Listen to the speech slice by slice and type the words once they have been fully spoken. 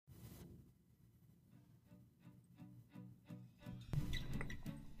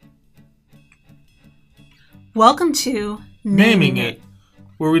Welcome to Naming It,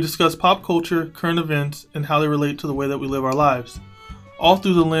 where we discuss pop culture, current events, and how they relate to the way that we live our lives, all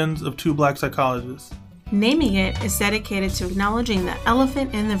through the lens of two black psychologists. Naming It is dedicated to acknowledging the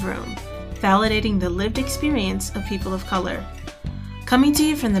elephant in the room, validating the lived experience of people of color. Coming to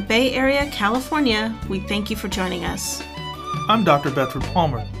you from the Bay Area, California, we thank you for joining us. I'm Dr. Bedford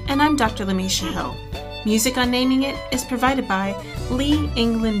Palmer. And I'm Dr. Lamisha Hill. Music on Naming It is provided by Lee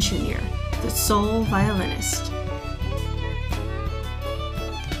England Jr., the soul violinist.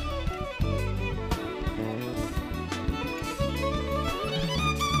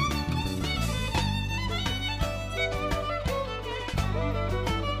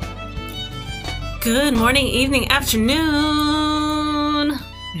 Good morning, evening, afternoon.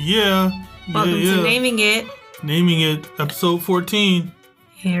 Yeah. Welcome to Naming It. Naming It, episode 14.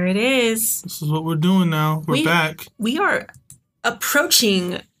 Here it is. This is what we're doing now. We're back. We are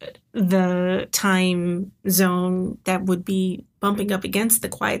approaching the time zone that would be bumping up against the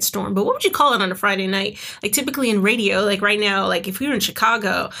quiet storm. But what would you call it on a Friday night? Like typically in radio, like right now, like if we were in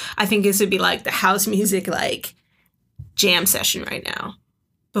Chicago, I think this would be like the house music, like jam session right now.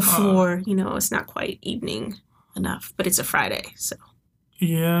 Before, it's not quite evening enough, but it's a Friday, so.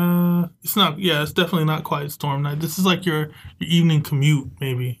 Yeah, it's definitely not quiet storm night. This is like your evening commute,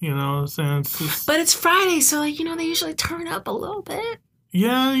 maybe, what I'm saying? But it's Friday, so they usually turn up a little bit.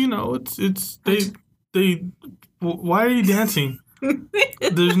 Yeah, why are you dancing?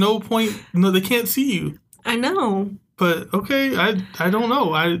 There's no point. No, they can't see you. I know. But okay, I don't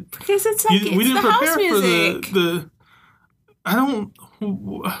know. Because it's like we didn't prepare for the I don't.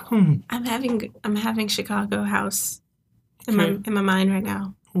 I'm having Chicago house in my mind right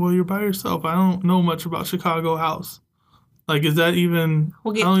now. Well, you're by yourself. I don't know much about Chicago house. Like, is that even?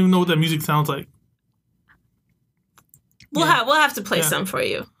 I don't even know what that music sounds like. We'll have to play some for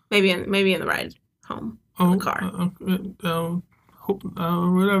you. Maybe in the ride home in the car.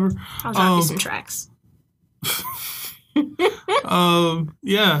 Whatever. I'll drop you some tracks.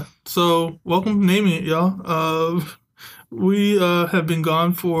 Yeah. So welcome to Naming It, y'all. We have been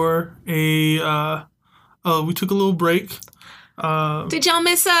gone for we took a little break. Did y'all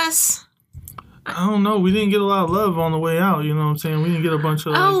miss us? I don't know. We didn't get a lot of love on the way out. You know what I'm saying? We didn't get a bunch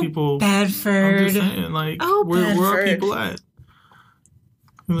of people. Bedford. I'm just saying, where are people at?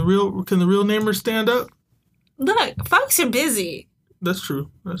 Can the real namers stand up? Look, folks are busy. That's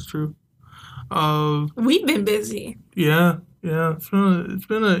true. We've been busy. Yeah. It's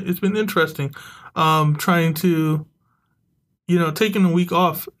been interesting. Trying to. Taking a week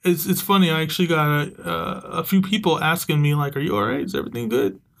off, it's funny. I actually got a few people asking me, like, are you all right? Is everything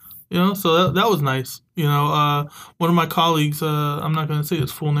good? So that was nice. One of my colleagues, I'm not going to say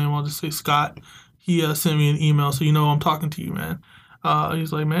his full name. I'll just say Scott. He sent me an email, so I'm talking to you, man.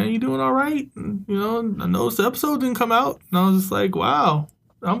 He's like, man, you doing all right? And, I noticed the episode didn't come out. And I was just like, wow,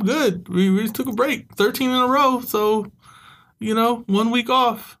 I'm good. We just took a break, 13 in a row. So, 1 week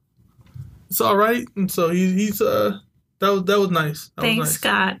off. It's all right. And so he's That was nice. Thanks,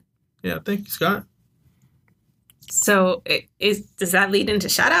 Scott. Yeah, thank you, Scott. So, does that lead into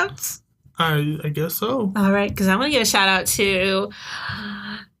shout-outs? I guess so. All right, because I want to give a shout-out to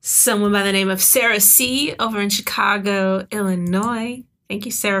someone by the name of Sarah C. over in Chicago, Illinois. Thank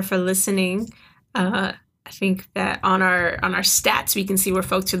you, Sarah, for listening. I think that on our stats we can see where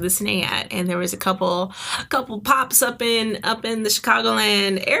folks are listening at, and there was a couple pops up in the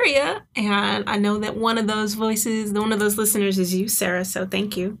Chicagoland area, and I know that one of those listeners is you, Sarah. So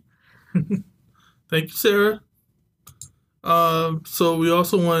thank you. Thank you, Sarah. So we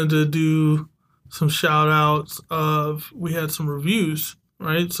also wanted to do some shout outs we had some reviews,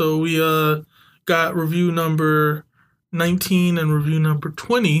 right? So we got review number 19 and review number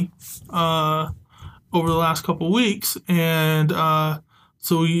 20 over the last couple of weeks, and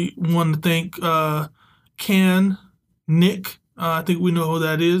so we want to thank Nick. I think we know who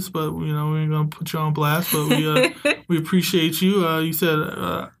that is, but we ain't gonna put you on blast. But we appreciate you. You said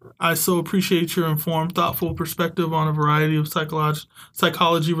I so appreciate your informed, thoughtful perspective on a variety of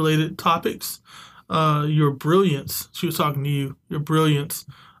psychology related topics. Your brilliance. She was talking to you. Your brilliance,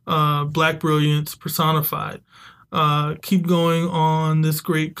 Black brilliance personified. Keep going on this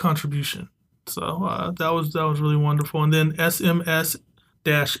great contribution. So that was really wonderful. And then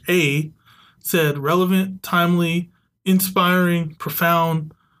SMS-A said relevant, timely, inspiring,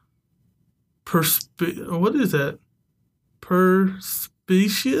 profound, what is that?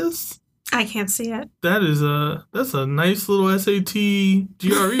 Perspicacious? I can't see it. That's a nice little SAT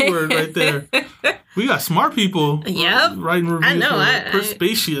GRE word right there. We got smart people writing reviews. I know.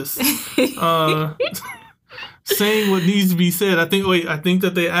 Perspicacious. saying what needs to be said. I think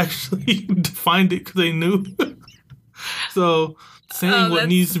that they actually defined it because they knew. So saying what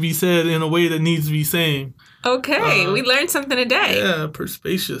needs to be said in a way that needs to be saying. Okay, we learned something today. Yeah,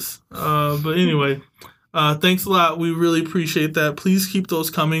 perspicacious. But anyway, thanks a lot. We really appreciate that. Please keep those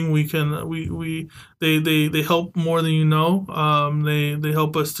coming. They help more than you know. They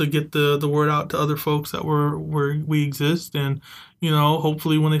help us to get the word out to other folks that we exist, and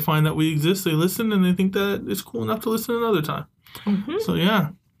hopefully when they find that we exist, they listen and they think that it's cool enough to listen another time. Mm-hmm. So yeah.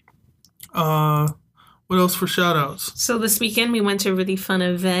 What else for shout outs? So this weekend we went to a really fun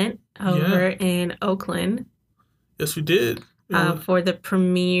event over in Oakland. Yes, we did. For the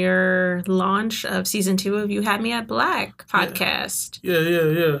premiere launch of season 2 of You Had Me at Black podcast.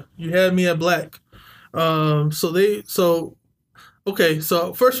 Yeah. You Had Me at Black. So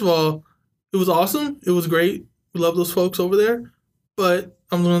first of all, it was awesome. It was great. We love those folks over there. But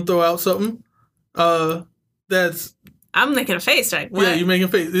I'm going to throw out something. I'm making a face, right? What? Yeah, you're making a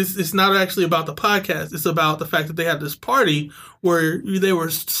face. It's not actually about the podcast. It's about the fact that they had this party where they were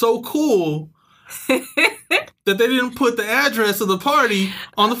so cool that they didn't put the address of the party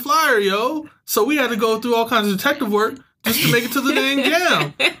on the flyer, yo. So we had to go through all kinds of detective work just to make it to the dang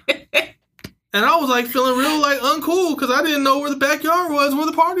jam. And I was like feeling real like uncool because I didn't know where the backyard was, where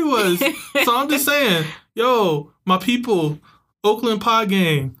the party was. So I'm just saying, yo, my people, Oakland Pod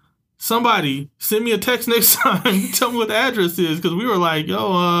Gang, somebody send me a text next time. Tell me what the address is, because we were like, yo,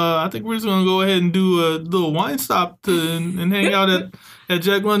 I think we're just gonna go ahead and do a little wine stop and hang out at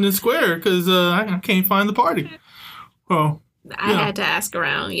Jack London Square because I can't find the party. Well, I had to ask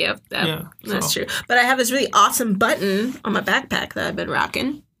around. Yep, that's true. But I have this really awesome button on my backpack that I've been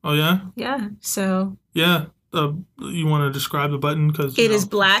rocking. Oh yeah. Yeah. So. Yeah. You want to describe the button because it is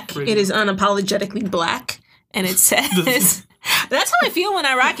black. It is unapologetically black, and it says. That's how I feel when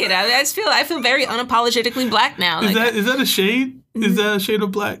I rock it. I feel very unapologetically black now. Is that a shade? Is that a shade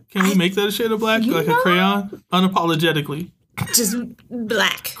of black? Can we make that a shade of black? Like a crayon? Unapologetically. Just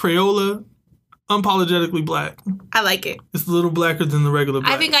black. Crayola, unapologetically black. I like it. It's a little blacker than the regular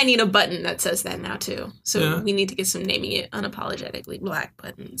black. I think I need a button that says that now too. So we need to get some naming it unapologetically black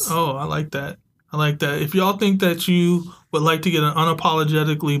buttons. Oh, I like that. If y'all think that you would like to get an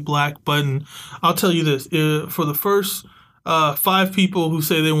unapologetically black button, I'll tell you this. For the first 5 people who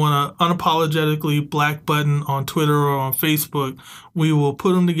say they want an unapologetically black button on Twitter or on Facebook, we will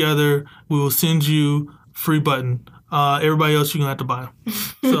put them together. We will send you free button. Everybody else, you're going to have to buy them.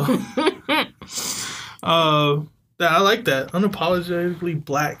 So, I like that. Unapologetically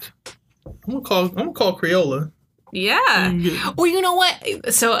black. I'm gonna call Crayola. Yeah. Well, you know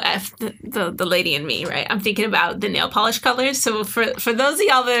what? So the lady in me, right? I'm thinking about the nail polish colors. So for those of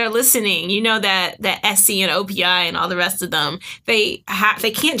y'all that are listening, you know that Essie and OPI and all the rest of them, they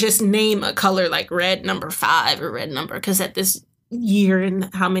can't just name a color like red number 5 or red number, because at this year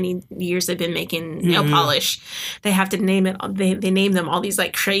and how many years they've been making nail polish, they have to name it. They name them all these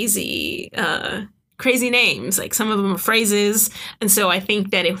like crazy names, like some of them are phrases. And so I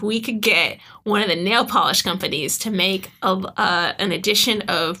think that if we could get one of the nail polish companies to make an edition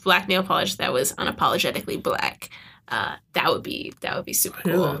of black nail polish that was unapologetically black, that would be super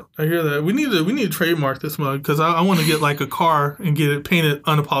cool. I hear that. We need to trademark this mug, because I want to get like a car and get it painted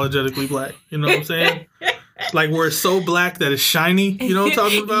unapologetically black. You know what I'm saying? Like where it's so black that it's shiny. You know what I'm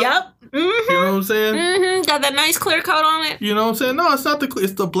talking about? Yep. Mm-hmm. You know what I'm saying? Mm-hmm. Got that nice clear coat on it. You know what I'm saying? No, it's not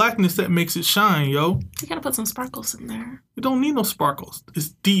it's the blackness that makes it shine, yo. You gotta put some sparkles in there. You don't need no sparkles. It's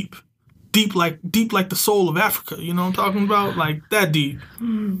deep like the soul of Africa. You know what I'm talking about? Like that deep.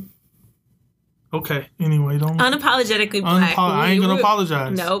 Okay. Anyway, don't unapologetically black. I ain't gonna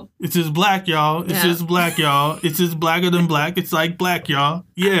apologize. Nope. It's just black, y'all. It's just black, y'all. It's just blacker than black. It's like black, y'all.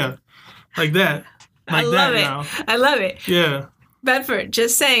 Yeah, like that. Like that, y'all. I love it. Yeah. Bedford,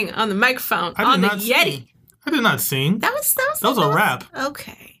 just saying on the microphone, on the Yeti. I did not sing. That was a rap.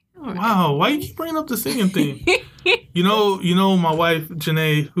 Okay. Right. Wow, why you keep bringing up the singing thing? You know, my wife,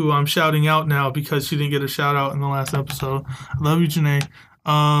 Janae, who I'm shouting out now because she didn't get a shout out in the last episode. I love you, Janae.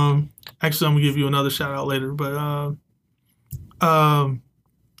 Actually, I'm going to give you another shout out later, but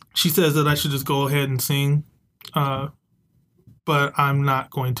she says that I should just go ahead and sing, but I'm not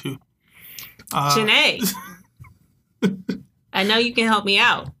going to. Janae. I know you can help me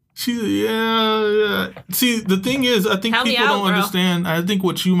out. Yeah. See, the thing is, I think people don't understand. I think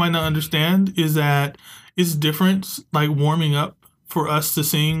what you might not understand is that it's different, like warming up for us to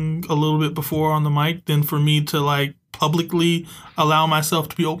sing a little bit before on the mic than for me to like publicly allow myself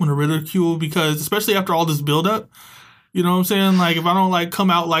to be open to ridicule, because especially after all this buildup, you know what I'm saying? Like if I don't like come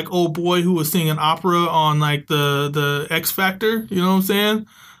out like old boy who was singing opera on like the X Factor, you know what I'm saying?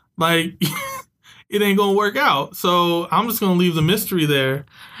 Like it ain't gonna work out. So I'm just gonna leave the mystery there.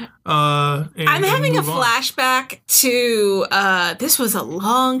 I'm having a move on. flashback to this was a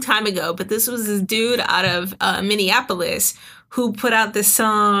long time ago, but this was this dude out of Minneapolis who put out this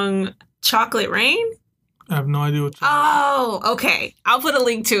song "Chocolate Rain." I have no idea what. Oh, okay. I'll put a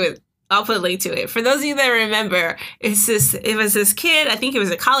link to it. For those of you that remember, it was this kid, I think he was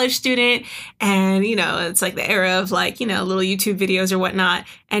a college student, and, you know, it's like the era of like, you know, little YouTube videos or whatnot.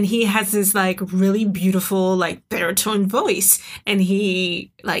 And he has this like really beautiful, like baritone voice. And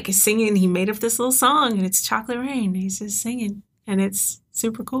he like is singing, he made up this little song and it's Chocolate Rain. He's just singing and it's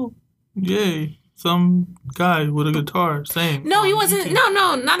super cool. Yay. Some guy with a guitar saying. No, he wasn't.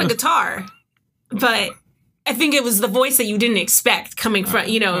 No, not a guitar. But I think it was the voice that you didn't expect coming from,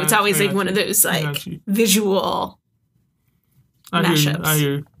 you know, it's always like one of those like visual mashups. I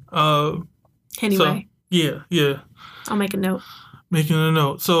hear you. Anyway. So, yeah. I'll make a note. Making a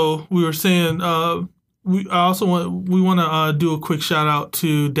note. So we were saying, we want to do a quick shout out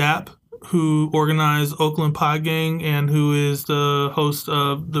to DAP, who organized Oakland Pod Gang and who is the host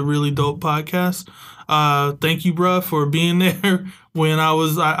of the Really Dope podcast. Thank you, bruh, for being there when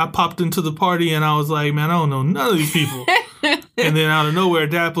I popped into the party and I was like, man, I don't know none of these people. And then out of nowhere,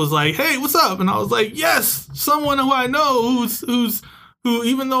 Dap was like, hey, what's up? And I was like, yes, someone who I know who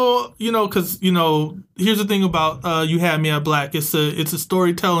even though, you know, because, you know, here's the thing about You Had Me at Black. It's a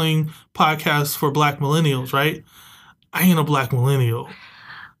storytelling podcast for Black millennials, right? I ain't a Black millennial.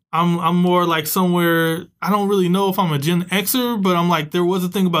 I'm more like somewhere, I don't really know if I'm a Gen Xer, but I'm like, there was a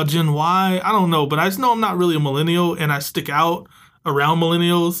thing about Gen Y. I don't know, but I just know I'm not really a millennial and I stick out around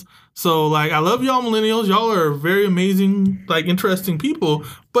millennials. So like, I love y'all millennials. Y'all are very amazing, like interesting people.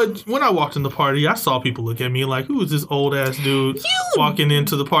 But when I walked in the party, I saw people look at me like, who is this old ass dude walking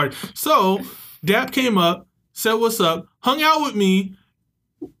into the party? So Dap came up, said what's up, hung out with me.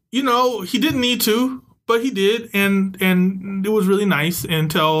 You know, he didn't need to. But he did, and it was really nice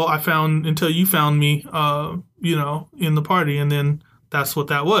until you found me, you know, in the party, and then that's what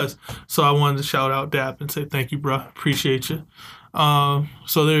that was. So I wanted to shout out Dap and say thank you, bro. Appreciate you.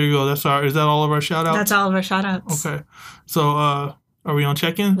 So there you go. Is that all of our shout outs? That's all of our shout outs. Okay. So are we on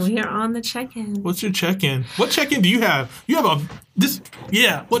check-ins? We are on the check-in. What's your check-in? What check-in do you have? You have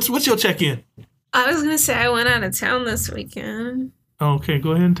what's your check-in? I was gonna say I went out of town this weekend. Okay,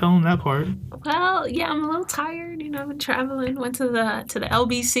 go ahead and tell them that part. Well, yeah, I'm a little tired. You know, I've been traveling. Went to the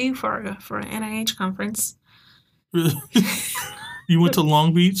LBC for an NIH conference. You went to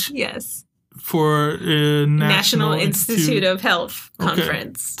Long Beach? Yes. For a National Institute of Health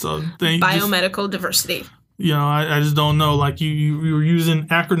conference. So biomedical diversity. You know, I just don't know. Like you were using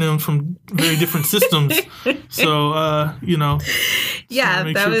acronyms from very different systems. So you know. Yeah,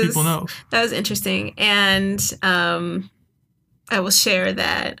 make sure people know. That was interesting, and I will share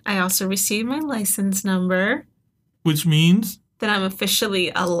that I also received my license number. Which means? That I'm officially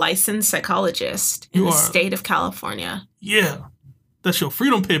a licensed psychologist in the state of California. Yeah. That's your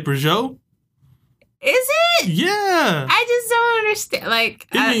freedom papers, yo. Is it? Yeah. I just don't understand. Like,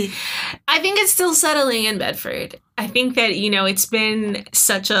 I think it's still settling in Bedford. I think that, you know, it's been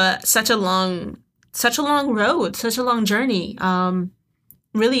such a long road, such a long journey.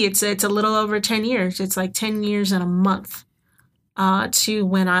 Really, it's a little over 10 years. It's like 10 years and a month. To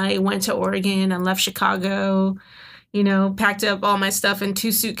when I went to Oregon and left Chicago, you know, packed up all my stuff in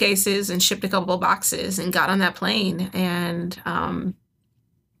 2 suitcases and shipped a couple of boxes and got on that plane and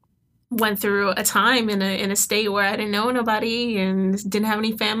went through a time in a state where I didn't know nobody and didn't have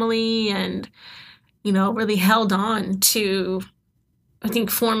any family and, you know, really held on to, I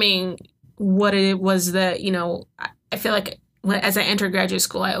think, forming what it was that, you know, I feel like as I entered graduate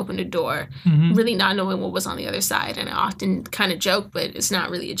school, I opened a door, really not knowing what was on the other side. And I often kind of joke, but it's not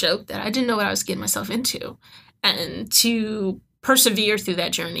really a joke, that I didn't know what I was getting myself into. And to persevere through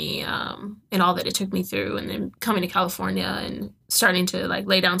that journey and all that it took me through, and then coming to California and starting to like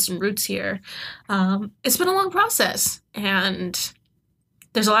lay down some roots here, it's been a long process. And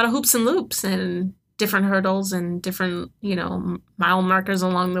there's a lot of hoops and loops and different hurdles and different, you know, mile markers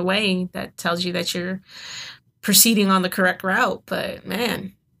along the way that tells you that you're proceeding on the correct route. But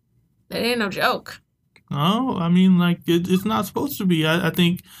man, that ain't no joke. No, I mean, like it's not supposed to be. I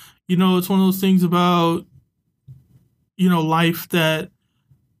think, you know, it's one of those things about, you know, life that,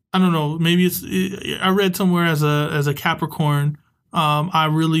 I don't know, maybe I read somewhere as a Capricorn, I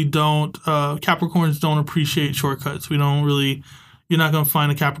really don't, Capricorns don't appreciate shortcuts. You're not going to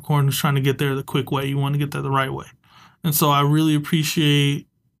find a Capricorn who's trying to get there the quick way. You want to get there the right way. And so I really appreciate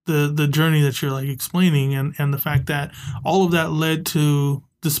the journey that you're like explaining and the fact that all of that led to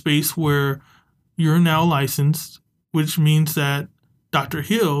the space where you're now licensed, which means that Dr.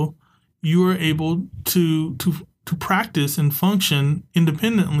 Hill you are able to practice and function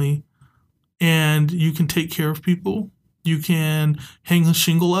independently, and you can take care of people. You can hang a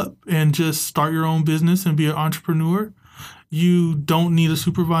shingle up and just start your own business and be an entrepreneur. You don't need a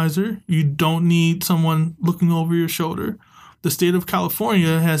supervisor. You don't need someone looking over your shoulder. The state of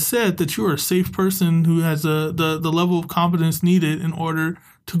California has said that you are a safe person who has the level of competence needed in order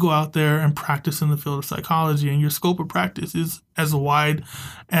to go out there and practice in the field of psychology. And your scope of practice is as wide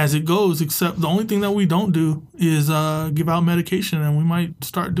as it goes, except the only thing that we don't do is give out medication. And we might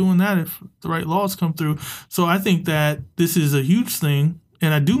start doing that if the right laws come through. So I think that this is a huge thing.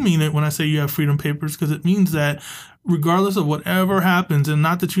 And I do mean it when I say you have freedom papers, because it means that regardless of whatever happens, and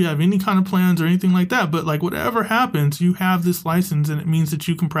not that you have any kind of plans or anything like that, but like whatever happens, you have this license, and it means that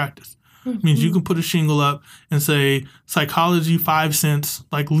you can practice. It means you can put a shingle up and say psychology 5 cents,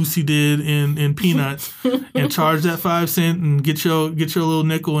 like Lucy did in Peanuts, and charge that 5 cents and get your little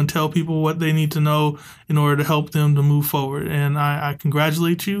nickel and tell people what they need to know in order to help them to move forward. And I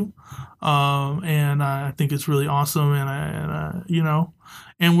congratulate you. And I think it's really awesome.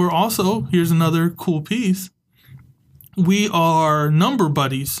 And we're also, here's another cool piece. We are number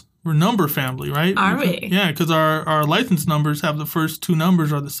buddies. We're number family, right? Are we? Yeah, because our license numbers have the first 2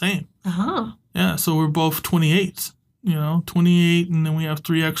 numbers are the same. Uh-huh. Yeah, so we're both 28s, 28, and then we have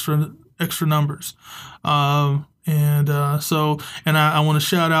 3 extra numbers. I want to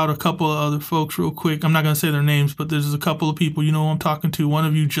shout out a couple of other folks real quick. I'm not going to say their names, but there's a couple of people, who I'm talking to. One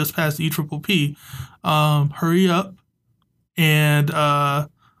of you just passed EPPP. Hurry up and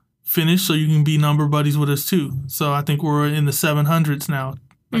finish so you can be number buddies with us too. So I think we're in the 700s now,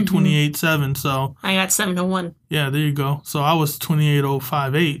 like 28.7. So I got 701. Yeah, there you go. So I was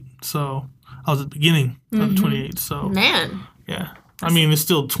 28.058. So I was at the beginning of the 28. So man, yeah. I mean, it's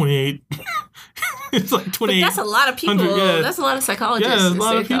still 28. It's like 28. But that's a lot of people. Yeah. That's a lot of psychologists. Yeah, a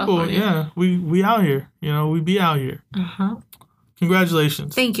lot of people. California. Yeah, we out here. We be out here. Uh-huh.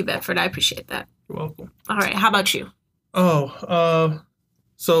 Congratulations. Thank you, Bedford. I appreciate that. You're welcome. All right. How about you? So,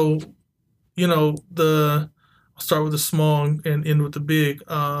 I'll start with the small and end with the big.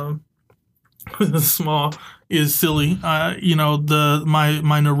 The small is silly. My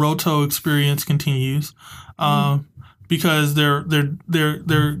Naruto experience continues. Because they're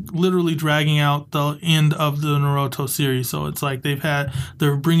literally dragging out the end of the Naruto series. So it's like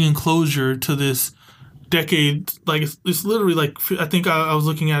they're bringing closure to this decade. Like it's literally like, I think I was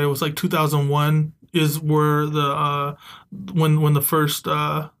looking at it was like 2001 is where the when the first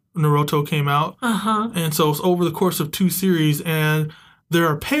Naruto came out. And so it's over the course of 2 series, and there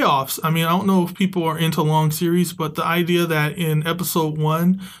are payoffs. I mean, I don't know if people are into long series, but the idea that in episode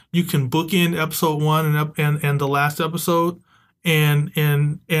 1 you can bookend episode 1 and the last episode, and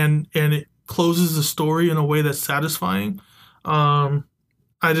it closes the story in a way that's satisfying. I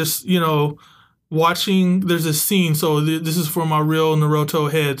just watching. There's a scene. So this is for my real Naruto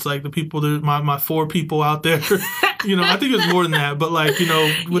heads, like the people, my 4 people out there. I think it's more than that, but like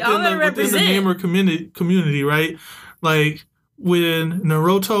within the gamer community, right? Like, when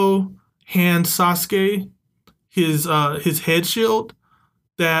Naruto hands Sasuke his head shield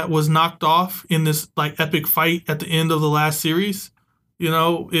that was knocked off in this like epic fight at the end of the last series,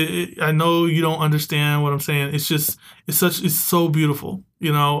 I know you don't understand what I'm saying. It's so beautiful,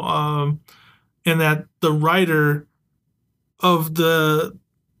 and that the writer of I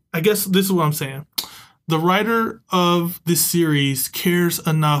guess this is what I'm saying. The writer of this series cares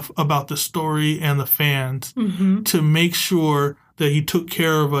enough about the story and the fans to make sure that he took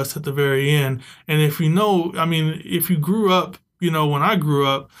care of us at the very end. And if if you grew up, when I grew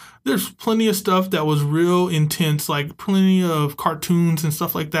up, there's plenty of stuff that was real intense, like plenty of cartoons and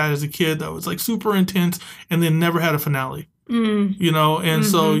stuff like that as a kid that was like super intense and then never had a finale.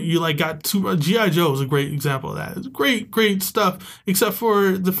 So you like got G.I. Joe is a great example of that. It's great stuff, except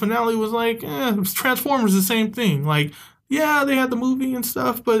for the finale was like, Transformers the same thing. Like, yeah, they had the movie and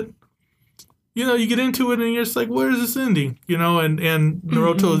stuff, but you get into it and you're just like, where is this ending? And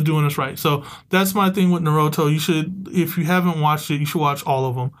Naruto is doing us right. So that's my thing with Naruto. You should, if you haven't watched it, you should watch all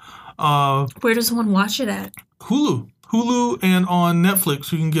of them. Where does one watch it at? Hulu and on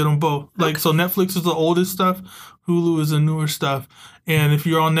Netflix, you can get them both. Like, so Netflix is the oldest stuff. Hulu is the newer stuff. And if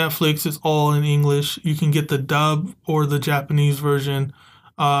you're on Netflix, it's all in English. You can get the dub or the Japanese version,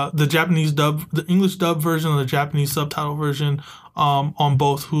 the English dub version or the Japanese subtitle version on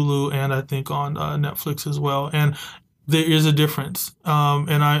both Hulu and I think on Netflix as well. And there is a difference.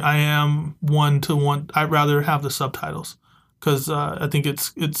 And I am I'd rather have the subtitles because I think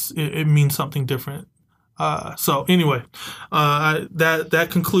it means something different. So anyway, that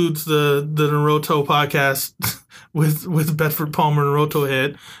concludes the Naruto podcast with Bedford Palmer Naruto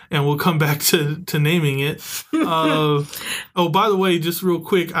Head, and we'll come back to naming it. Oh, by the way, just real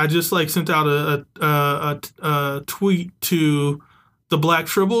quick, I just sent out a tweet to the Black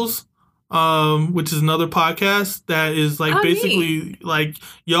Tribbles, which is another podcast that is basically neat.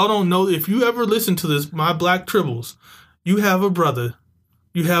 Y'all don't know, if you ever listen to this, my Black Tribbles, you have a brother.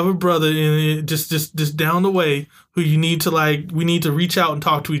 You have a brother in just down the way who you need to we need to reach out and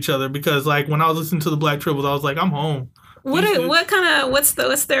talk to each other, because when I was listening to the Black Tribbles, I was like, I'm home. What's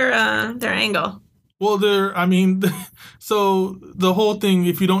their angle? Well, so the whole thing,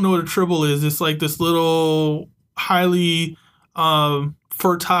 if you don't know what a tribble is, it's this little highly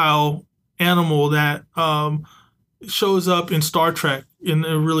fertile animal that shows up in Star Trek in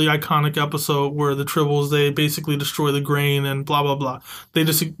a really iconic episode where the Tribbles, they basically destroy the grain and blah blah blah.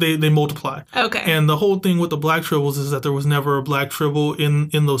 They multiply. Okay. And the whole thing with the Black Tribbles is that there was never a Black Tribble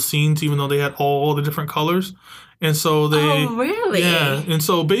in those scenes, even though they had all the different colors. And so they... Oh, really? Yeah. And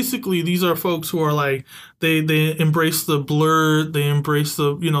so basically these are folks who are they embrace the blurred, they embrace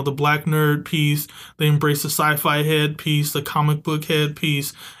the, the Black nerd piece, they embrace the sci-fi head piece, the comic book head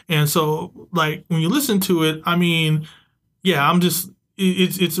piece. And so when you listen to it,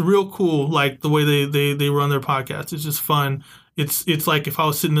 it's real cool, the way they run their podcast. It's just fun. It's like if I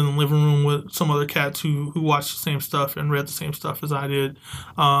was sitting in the living room with some other cats who watched the same stuff and read the same stuff as I did.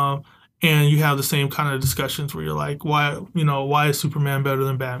 And you have the same kind of discussions where you're like, why is Superman better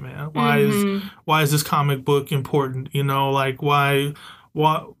than Batman? Why is this comic book important? Why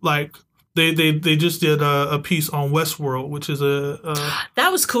they just did a piece on Westworld, which is that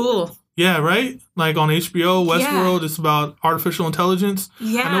was cool. Yeah, right? On HBO, Westworld, It's about artificial intelligence.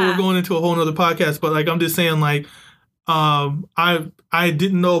 Yeah. I know we're going into a whole nother podcast, but I'm just saying I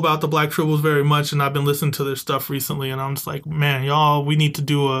didn't know about the Black Tribbles very much, and I've been listening to their stuff recently, and I'm just like, man, y'all, we need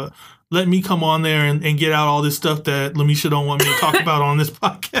to let me come on there and get out all this stuff that Lamisha don't want me to talk about on this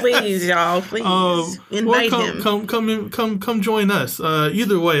podcast. Please, y'all, please invite him. Come join us.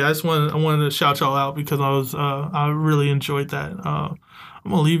 Either way, I wanted to shout y'all out because I really enjoyed that. I'm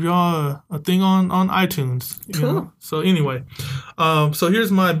gonna leave y'all a thing on iTunes. Cool. So anyway, so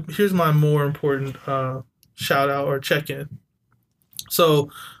here's my more important shout out or check in. So.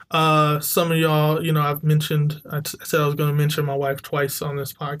 Some of y'all, I said I was going to mention my wife twice on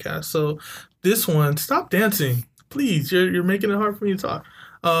this podcast. So this one, stop dancing, please. You're making it hard for me to talk.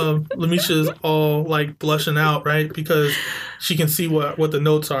 Lamisha's all blushing out, right? Because she can see what the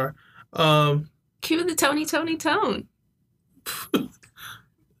notes are. Cue the Tony tone.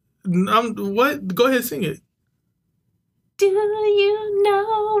 What? Go ahead, sing it. Do you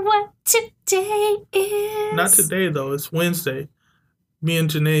know what today is? Not today, though. It's Wednesday. Me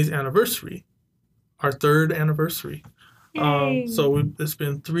and Janae's anniversary, our 3rd anniversary. So it's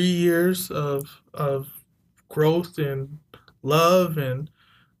been 3 years of growth and love and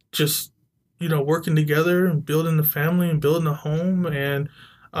just, working together and building a family and building a home. And,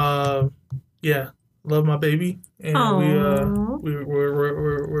 love my baby. And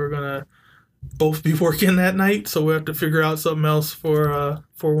we're going to both be working that night. So we have to figure out something else for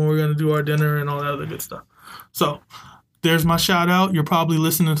when we're going to do our dinner and all that other good stuff. So... there's my shout out. You're probably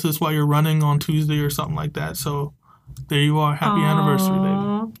listening to this while you're running on Tuesday or something like that. So there you are. Happy anniversary,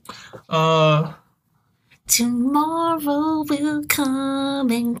 baby. Tomorrow will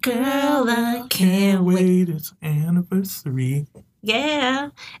come and girl, I can't wait. It's anniversary. Yeah.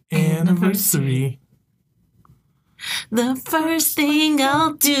 Anniversary. The first thing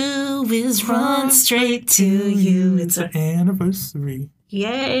I'll do is run straight to you. It's an anniversary.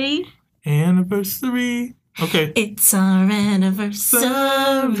 Yay. Anniversary. Okay. It's our anniversary.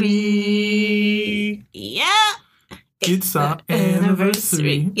 Yeah. It's our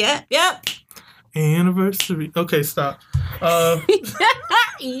anniversary. Yep. Anniversary. Okay, stop.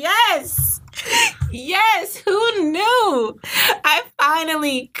 Yes. Who knew? I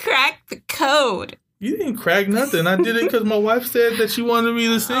finally cracked the code. You didn't crack nothing. I did it because my wife said that she wanted me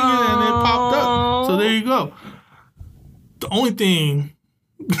to sing it, and it popped up. So there you go. The only thing...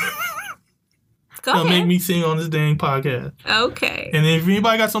 That'll make me sing on this dang podcast. Okay. And if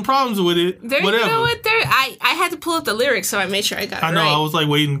anybody got some problems with it, whatever. You know what? I had to pull up the lyrics, so I made sure I got it right. I know. I was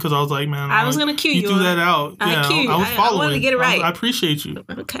waiting because I was like, man. I was going to cue you. You threw that out. I was following. I wanted to get it right. I appreciate you.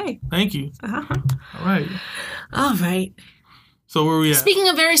 Okay. Thank you. Uh-huh. All right. So where are we at? Speaking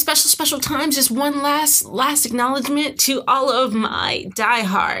of very special times, just one last acknowledgement to all of my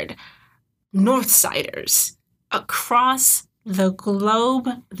diehard Northsiders across the globe,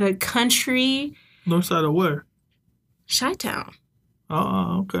 the country. North side of where? Chi-Town.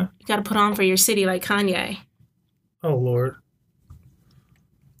 Oh, okay. You got to put on for your city like Kanye. Oh, Lord.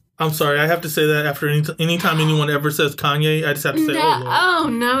 I'm sorry. I have to say that after anytime anyone ever says Kanye, I just have to say, No, oh,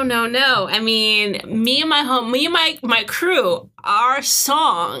 Lord. oh no. I mean, me and my crew, our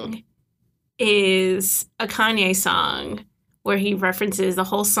song is a Kanye song where he references the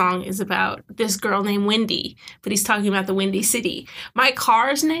whole song is about this girl named Wendy, but he's talking about the Windy City. My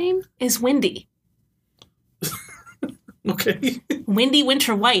car's name is Wendy. Okay. Wendy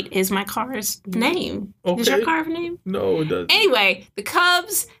Winter White is my car's name. Okay. Is your car name? No, it doesn't. Anyway, the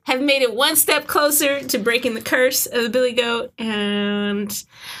Cubs have made it one step closer to breaking the curse of the Billy Goat, and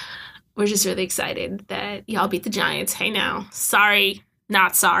we're just really excited that y'all beat the Giants. Hey now, sorry,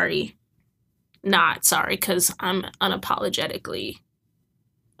 not sorry. Not sorry, because I'm unapologetically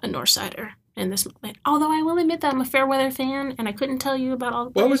a Northsider in this moment. Although I will admit that I'm a fair weather fan, and I couldn't tell you about all the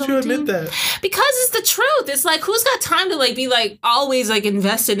Why would players you on the admit team. that? Because it's the truth. It's like, who's got time to like be like always like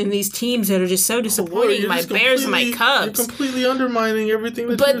invested in these teams that are just so disappointing? Lord, My Bears and my Cubs. You're completely undermining everything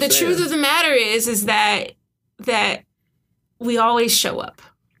that But you're the saying. truth of the matter is that we always show up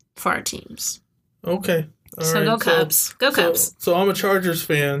for our teams. Okay. All So right. go Cubs. Go Cubs. So I'm a Chargers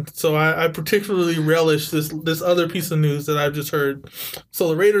fan, so I particularly relish this other piece of news that I've just heard. So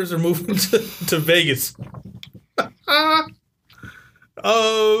the Raiders are moving to Vegas. Yeah,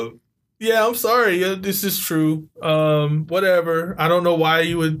 I'm sorry. Yeah, this is true. Whatever. I don't know why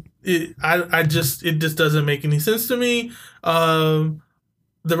you would. It just doesn't make any sense to me. The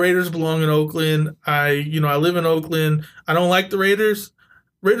Raiders belong in Oakland. I live in Oakland. I don't like the Raiders.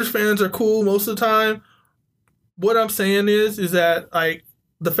 Raiders fans are cool most of the time. What I'm saying is that like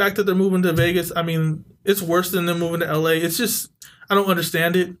the fact that they're moving to Vegas, I mean, it's worse than them moving to LA. It's just I don't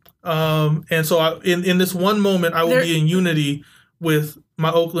understand it. And so in this one moment, I will be in unity with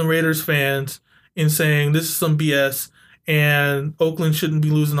my Oakland Raiders fans in saying this is some BS and Oakland shouldn't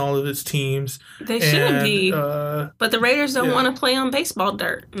be losing all of its teams. They shouldn't be. But the Raiders don't want to play on baseball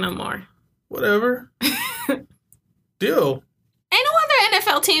dirt no more. Whatever. Deal. Ain't no other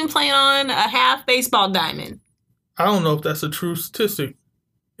NFL team playing on a half baseball diamond. I don't know if that's a true statistic.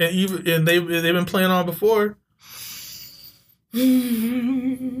 And they've been playing on before.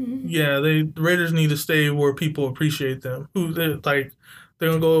 Yeah, the Raiders need to stay where people appreciate them. They're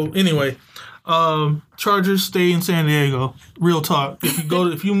gonna go anyway. Chargers stay in San Diego. Real talk.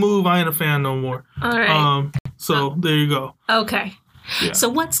 If you move, I ain't a fan no more. All right. So there you go. Okay. Yeah. So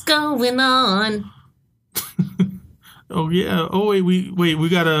what's going on? Oh yeah. Oh wait.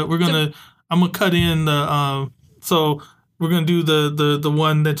 I'm gonna cut in the. So we're gonna do the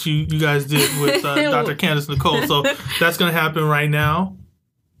one that you guys did with Dr. Candace Nicole. So that's gonna happen right now.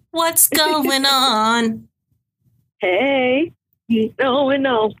 What's going on? Hey, going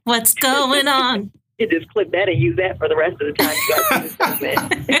on. What's going on? You just clip that and use that for the rest of the time you guys do this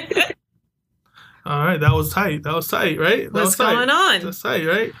segment. All right, that was tight, right? What's going on? That's tight,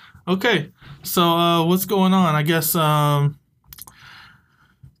 right? Okay, so what's going on? I guess a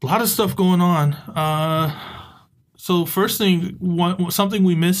lot of stuff going on. So first thing, something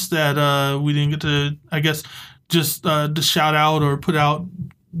we missed that we didn't get to, I guess, just to shout out or put out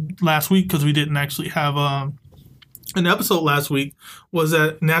last week because we didn't actually have an episode last week was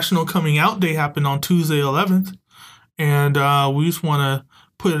that National Coming Out Day happened on Tuesday 11th, and we just want to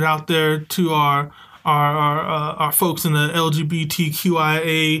put it out there to our folks in the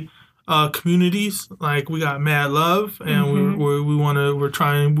LGBTQIA communities. Like we got mad love, and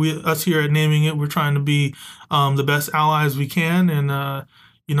us here at Naming It, we're trying to be the best allies we can, and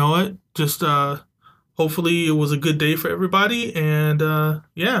you know what, just hopefully it was a good day for everybody, and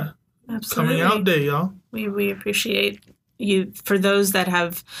yeah, Absolutely. Coming Out Day, y'all. We appreciate you for those that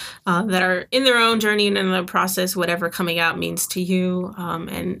have that are in their own journey and in the process, whatever coming out means to you,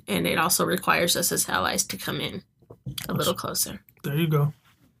 and it also requires us as allies to come in a little closer. There you go.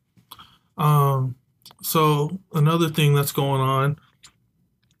 So another thing that's going on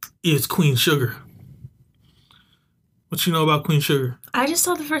is Queen Sugar. What you know about Queen Sugar? I just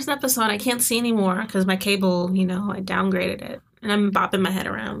saw the first episode. I can't see anymore because my cable, I downgraded it. And I'm bopping my head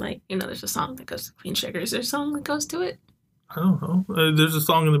around like, there's a song that goes to Queen Sugar. Is there a song that goes to it? I don't know. There's a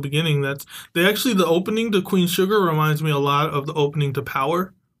song in the beginning the opening to Queen Sugar reminds me a lot of the opening to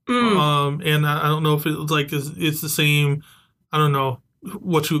Power. And I don't know if it's the same, I don't know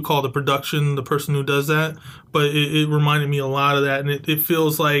what you would call the production, the person who does that, but it reminded me a lot of that. And it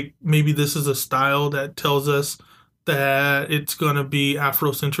feels like maybe this is a style that tells us that it's going to be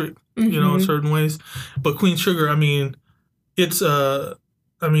Afrocentric, in certain ways. But Queen Sugar, I mean, it's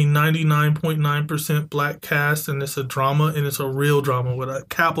 99.9% black cast, and it's a drama, and it's a real drama with a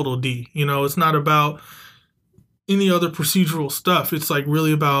capital D. It's not about any other procedural stuff. It's like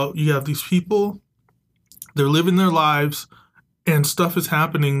really about, you have these people, they're living their lives, and stuff is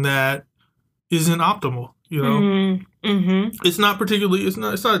happening that isn't optimal. You know, it's not particularly, it's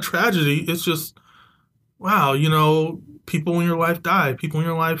not a tragedy. It's just, wow, you know, people in your life die. People in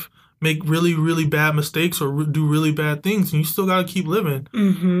your life make really, really bad mistakes or do really bad things, and you still got to keep living.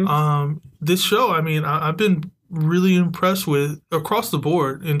 This show, I mean, I've been really impressed with across the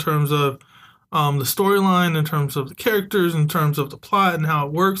board in terms of the storyline, in terms of the characters, in terms of the plot and how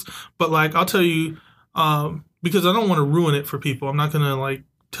it works. But like, I'll tell you, because I don't want to ruin it for people. I'm not gonna like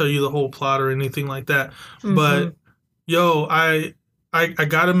tell you the whole plot or anything like that. But yo, I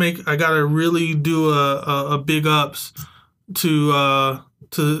gotta really do a big ups to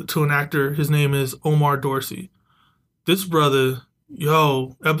an actor. His name is Omar Dorsey. This brother,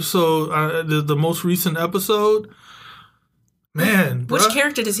 yo, episode the most recent episode, man. Which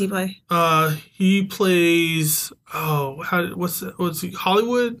character does he play? He plays what's he,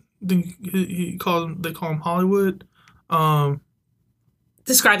 Hollywood? They call him Hollywood.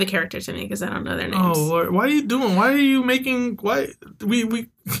 Describe the character to me, because I don't know their names. Oh Lord, why are you making? Why we?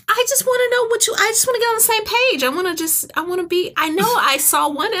 I just want to know I just want to get on the same page. I want to be. I know I saw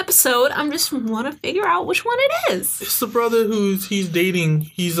one episode. I'm just want to figure out which one it is. It's the brother he's dating.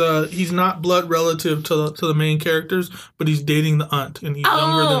 He's not blood relative to the main characters, but he's dating the aunt, and he's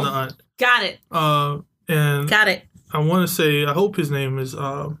younger than the aunt. Got it. And got it. I want to say, I hope his name is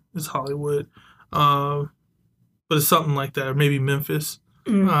Hollywood, but it's something like that, or maybe Memphis.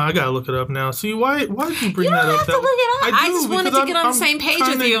 I gotta look it up now. See, why did you bring that up? You don't have to look it up. I just wanted to get on the same page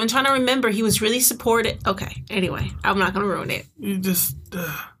with you. I'm trying to remember. He was really supportive. Okay. Anyway, I'm not gonna ruin it. You just.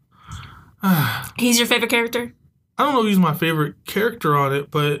 He's your favorite character? I don't know if he's my favorite character on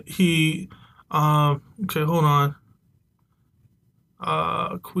it, but he. Okay, hold on.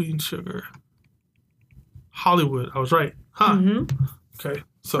 Queen Sugar. Hollywood. I was right. Huh. Okay.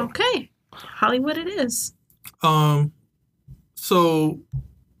 So. Okay. Hollywood it is. So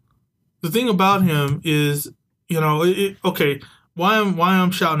the thing about him is, you know, okay, why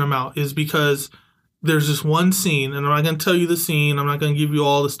I'm shouting him out is because there's this one scene, and I'm not going to tell you the scene. I'm not going to give you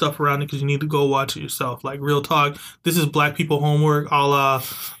all the stuff around it because you need to go watch it yourself. Like, real talk, this is Black people homework, a la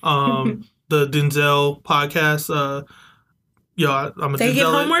the Denzel podcast. I'm a They Denzel. give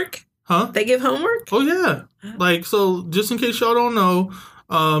homework? Huh? They give homework? Oh, yeah. Like, so just in case y'all don't know,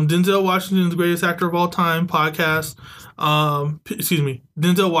 Denzel Washington's Greatest Actor of All Time podcast.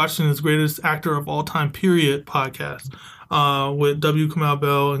 Denzel Washington's Greatest Actor of All Time, period, podcast with W. Kamau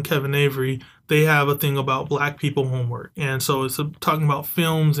Bell and Kevin Avery. They have a thing about Black people homework. And so it's talking about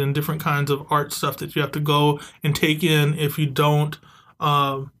films and different kinds of art stuff that you have to go and take in if you don't,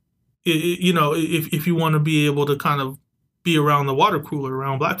 if you want to be able to kind of be around the water cooler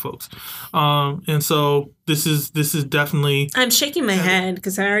around Black folks. And so this is definitely... I'm shaking my head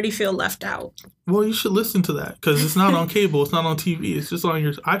because I already feel left out. Well, you should listen to that because it's not on cable. It's not on TV. It's just on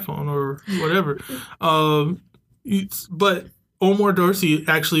your iPhone or whatever. But Omar Dorsey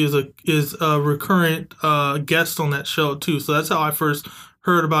actually is a recurrent guest on that show too. So that's how I first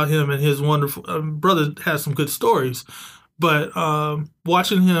heard about him, and his wonderful brother has some good stories. But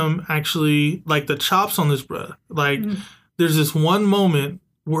watching him actually, like the chops on this brother, like there's this one moment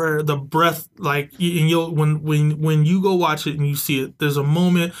where the breath, like, and when you go watch it and you see it, there's a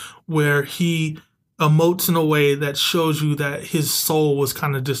moment where he emotes in a way that shows you that his soul was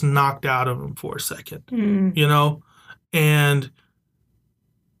kind of just knocked out of him for a second, you know? And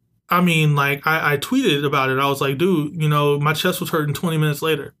I mean, like, I tweeted about it. I was like, dude, you know, my chest was hurting 20 minutes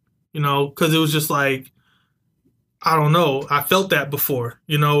later, you know, because it was just like, I don't know, I felt that before,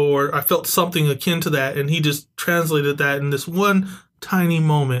 you know, or I felt something akin to that. And he just translated that in this one tiny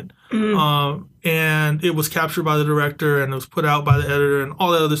moment. And it was captured by the director and it was put out by the editor and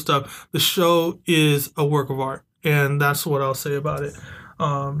all that other stuff. The show is a work of art. And that's what I'll say about it.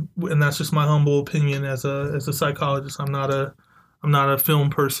 And that's just my humble opinion as a psychologist. I'm not a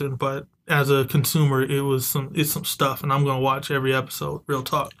film person, but as a consumer, it's some stuff, and I'm going to watch every episode. Real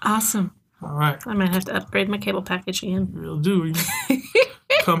talk. Awesome. All right. I might have to upgrade my cable package again. Real do.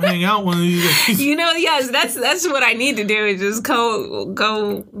 Come hang out one of these days. You know, yes, that's what I need to do is just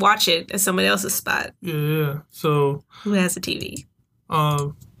go watch it at somebody else's spot. Yeah. So who has a TV?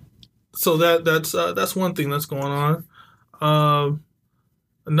 So that's one thing that's going on.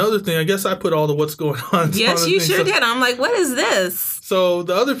 Another thing, I guess I put all the what's going on. Yes, you sure did. I'm like, what is this? So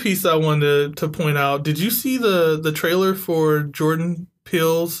the other piece I wanted to point out, did you see the trailer for Jordan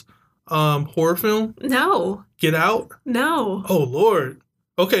Peele's horror film? No. Get Out? No. Oh, Lord.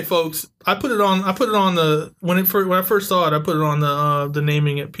 Okay, folks, I put it on the when I first saw it, I put it on the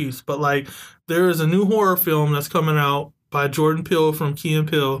naming it piece. But like, there is a new horror film that's coming out by Jordan Peele from Key and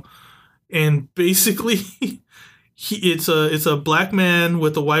Peele, and basically, it's a black man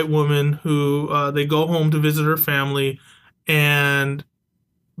with a white woman who they go home to visit her family, and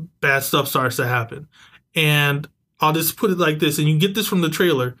bad stuff starts to happen. And I'll just put it like this, and you get this from the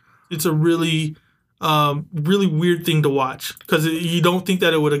trailer. It's a really really weird thing to watch because you don't think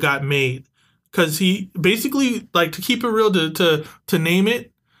that it would have got made. Because he basically, like, to keep it real, to name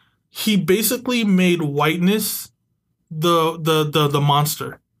it, he basically made whiteness the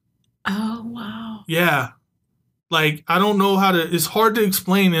monster. Oh, wow. Yeah. Like, I don't know how to, it's hard to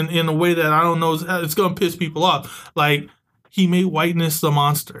explain in a way that I don't know, it's going to piss people off. Like, he made whiteness the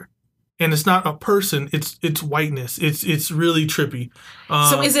monster. And it's not a person, it's whiteness. It's really trippy.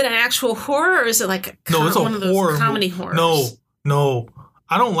 So is it an actual horror, or is it like one of those comedy horrors? No.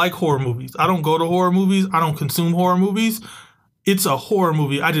 I don't like horror movies. I don't go to horror movies. I don't consume horror movies. It's a horror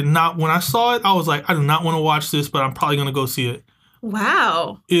movie. When I saw it, I was like, I do not want to watch this, but I'm probably going to go see it.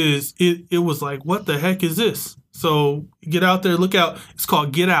 Wow. It was like, what the heck is this? So get out there, look out. It's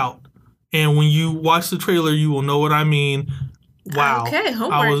called Get Out. And when you watch the trailer, you will know what I mean. Wow. Okay,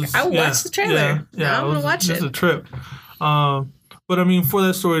 homework. I will watch the trailer. Yeah, I'm going to watch it. It's a trip. But I mean, for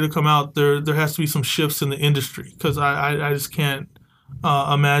that story to come out, there has to be some shifts in the industry because I just can't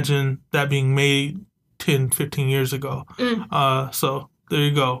imagine that being made 10, 15 years ago. So there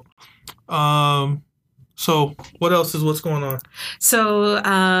you go. So what else is what's going on? So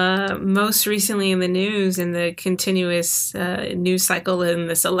most recently in the news, in the continuous news cycle in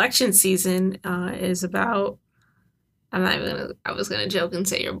this election season, is about. I was gonna joke and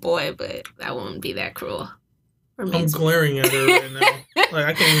say your boy, but that won't be that cruel. I'm glaring at her right now. Like,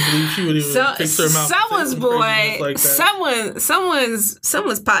 I can't even believe she would even fix her mouth. Someone's boy, like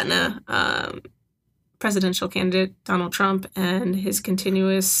someone's partner, presidential candidate Donald Trump, and his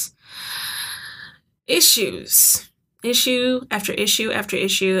continuous issue after issue after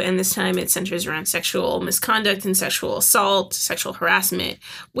issue, and this time it centers around sexual misconduct and sexual assault, sexual harassment,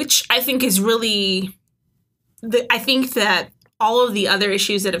 which I think is really. I think that all of the other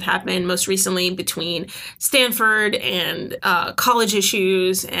issues that have happened most recently between Stanford and college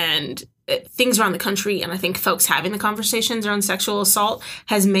issues and things around the country, and I think folks having the conversations around sexual assault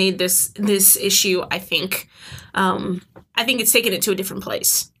has made this issue. I think it's taken it to a different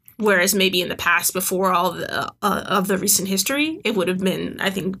place. Whereas maybe in the past, before all of the recent history, it would have been,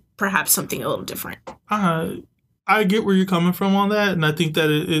 I think, perhaps something a little different. I get where you're coming from on that, and I think that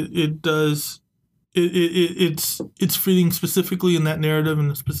it does. It's fitting specifically in that narrative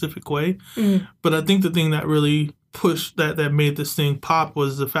in a specific way. But I think the thing that really pushed that made this thing pop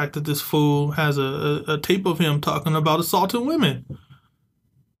was the fact that this fool has a tape of him talking about assaulting women.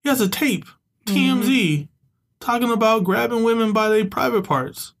 He has a tape, TMZ, talking about grabbing women by their private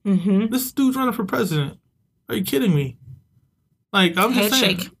parts. This dude's running for president. Are you kidding me? Like, I'm just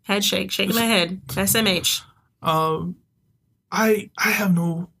saying. Head shake, shaking my head. SMH. I have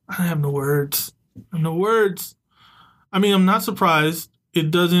no words. No words. I mean, I'm not surprised. It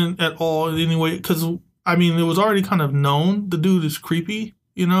doesn't at all in any way, because, I mean, it was already kind of known. The dude is creepy,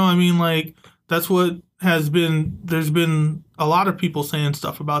 you know? I mean, like, that's what has been, there's been a lot of people saying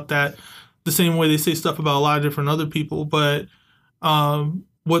stuff about that, the same way they say stuff about a lot of different other people. But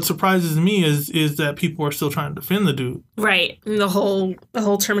what surprises me is that people are still trying to defend the dude. Right. And the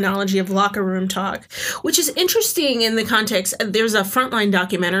whole terminology of locker room talk, which is interesting in the context. There's a Frontline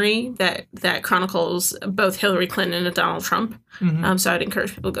documentary that chronicles both Hillary Clinton and Donald Trump. So I'd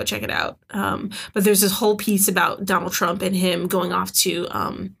encourage people to go check it out. But there's this whole piece about Donald Trump and him going off to,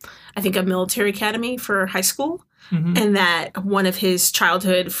 I think, a military academy for high school. And that one of his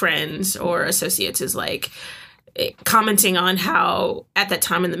childhood friends or associates is like, commenting on how at that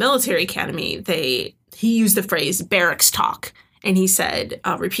time in the military academy, he used the phrase barracks talk. And he said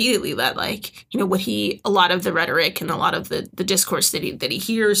repeatedly that, like, you know, a lot of the rhetoric and a lot of the discourse that he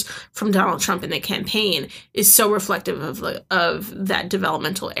hears from Donald Trump in the campaign is so reflective of that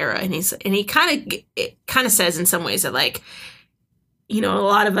developmental era. And he kind of says in some ways that, like, you know, a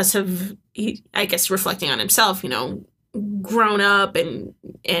lot of us have, I guess, reflecting on himself, you know, grown up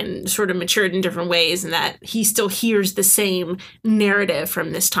and sort of matured in different ways, and that he still hears the same narrative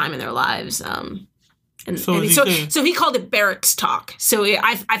from this time in their lives. So he called it barracks talk. So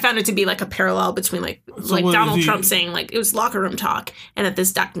I found it to be like a parallel between like Donald Trump saying like it was locker room talk, and that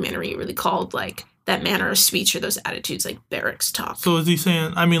this documentary really called like that manner of speech or those attitudes like barracks talk. So is he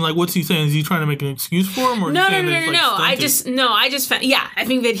saying? I mean, like, what's he saying? Is he trying to make an excuse for him, or no? I just found, I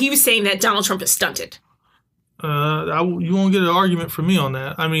think that he was saying that Donald Trump is stunted. you won't get an argument from me on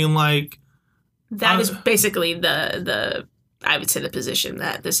that. I mean, like, that is basically the I would say the position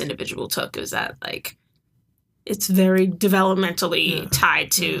that this individual took, is that like it's very developmentally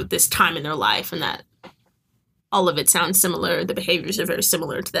tied to this time in their life, and that all of it sounds similar. The behaviors are very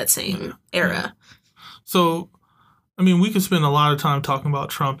similar to that same era. So, I mean, we could spend a lot of time talking about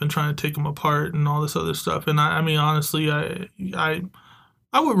Trump and trying to take him apart and all this other stuff. And I mean, honestly, I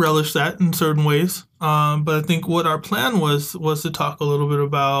would relish that in certain ways. But I think what our plan was to talk a little bit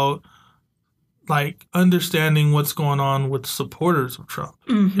about, like, understanding what's going on with supporters of Trump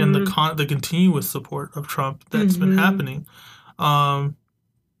and the continuous support of Trump that's been happening.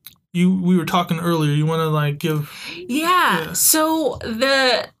 We were talking earlier. You want to like give? Yeah. So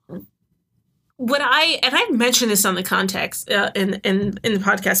I've mentioned this on the context in the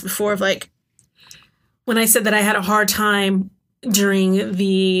podcast before, of like when I said that I had a hard time during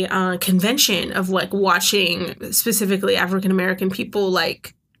the convention of like watching specifically African American people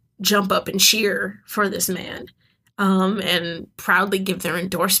like jump up and cheer for this man and proudly give their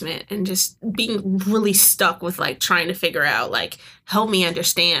endorsement, and just being really stuck with like trying to figure out, like, help me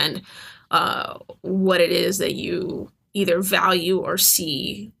understand what it is that you either value or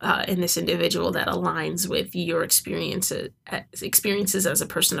see in this individual that aligns with your experiences as a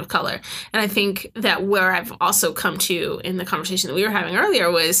person of color. And I think that where I've also come to in the conversation that we were having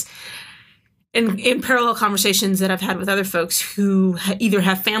earlier was in parallel conversations that I've had with other folks who either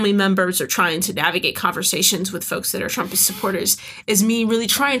have family members or trying to navigate conversations with folks that are Trump supporters, is me really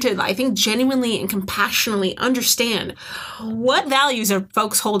trying to, I think, genuinely and compassionately understand what values are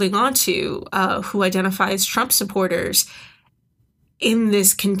folks holding on to who identify as Trump supporters in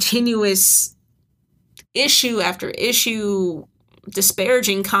this continuous issue after issue,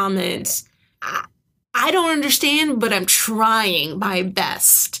 disparaging comments. I don't understand, but I'm trying my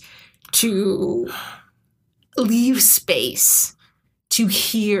best to leave space to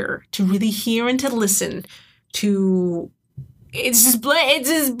hear, to really hear and to listen to. It just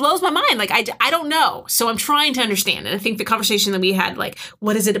blows my mind. Like, I don't know. So I'm trying to understand. And I think the conversation that we had, like,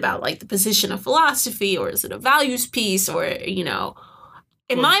 what is it about, like, the position of philosophy, or is it a values piece, or, you know,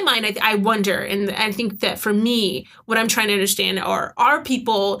 in my mind, I wonder, and I think that for me, what I'm trying to understand are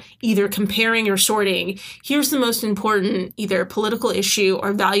people either comparing or sorting, here's the most important either political issue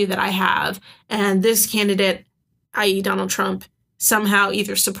or value that I have, and this candidate, i.e. Donald Trump, somehow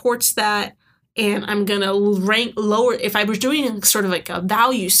either supports that, and I'm going to rank lower. If I was doing sort of like a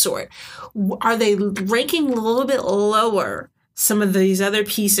value sort, are they ranking a little bit lower some of these other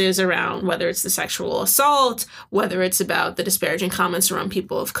pieces around whether it's the sexual assault, whether it's about the disparaging comments around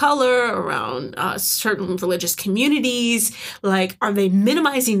people of color, around certain religious communities? Like, are they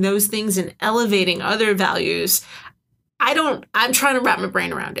minimizing those things and elevating other values? I'm trying to wrap my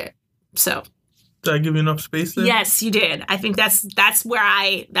brain around it. So. Did I give you enough space there? Yes, you did. I think that's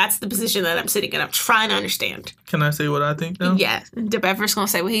the position that I'm sitting in. I'm trying to understand. Can I say what I think now? Yeah. DeBever's going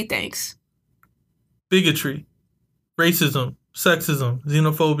to say what he thinks. Bigotry, racism, sexism,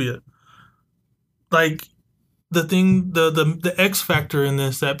 xenophobia. Like, the X factor in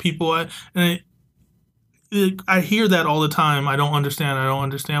this that people, I hear that all the time. I don't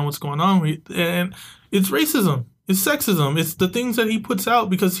understand what's going on. And it's racism. It's sexism. It's the things that he puts out,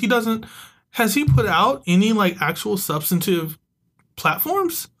 because has he put out any like actual substantive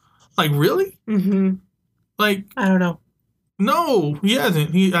platforms? Like, really? Mm-hmm. Like, I don't know. No, he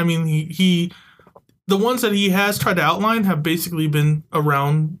hasn't. He the ones that he has tried to outline have basically been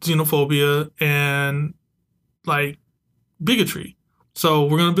around xenophobia and like bigotry. So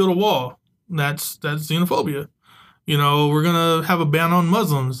we're gonna build a wall. That's xenophobia. You know, we're gonna have a ban on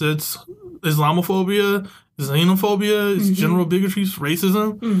Muslims. That's Islamophobia, xenophobia, it's general bigotry,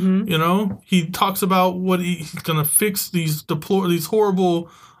 racism. Mm-hmm. You know, he talks about what he's gonna fix these horrible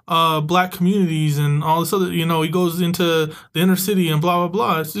black communities and all this other. You know, he goes into the inner city and blah blah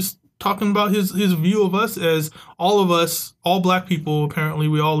blah. It's just talking about his view of us as all black people. Apparently,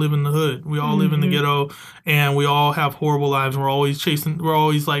 we all live in the hood. We all live in the ghetto, and we all have horrible lives. And we're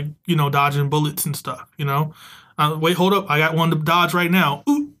always like, you know, dodging bullets and stuff. You know, wait, hold up, I got one to dodge right now.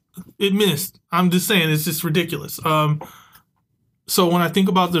 Ooh, it missed. I'm just saying, it's just ridiculous. So when I think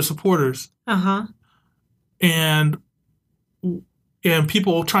about their supporters, and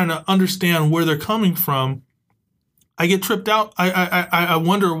people trying to understand where they're coming from, I get tripped out. I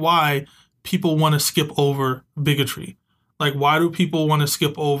wonder why people want to skip over bigotry. Like, why do people want to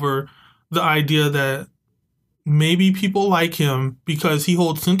skip over the idea that maybe people like him because he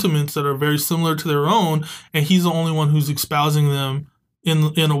holds sentiments that are very similar to their own, and he's the only one who's espousing them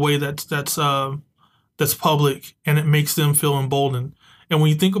in a way that's public, and it makes them feel emboldened. And when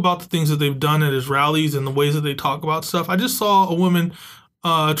you think about the things that they've done at his rallies and the ways that they talk about stuff, I just saw a woman,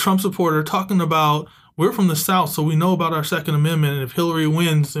 a Trump supporter, talking about, we're from the South, so we know about our Second Amendment, and if Hillary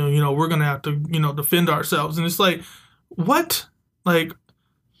wins, we're going to have to, defend ourselves. And it's like, what? Like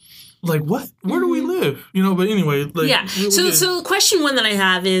what? Where do we live? But anyway. Yeah. So question one that I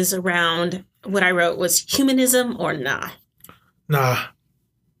have is around what I wrote was humanism or nah? Nah.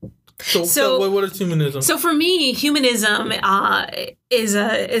 So what is humanism? So for me, humanism is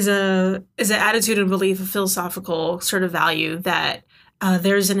an attitude and belief, a philosophical sort of value that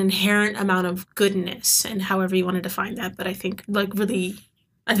there's an inherent amount of goodness, and however you want to define that, but I think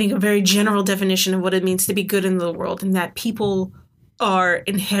a very general definition of what it means to be good in the world, and that people are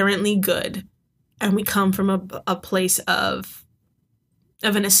inherently good, and we come from a place of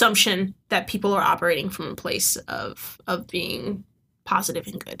an assumption that people are operating from a place of being positive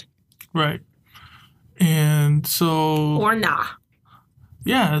and good. Right. And so... Or nah.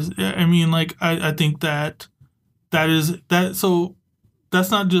 Yeah. I mean, I think that is... So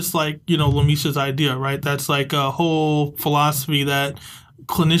that's not just Lamesha's idea, right? That's like a whole philosophy that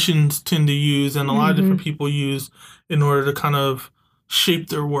clinicians tend to use and a lot of different people use in order to kind of shape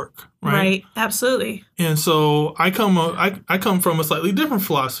their work, right? Right. Absolutely. And so I come from a slightly different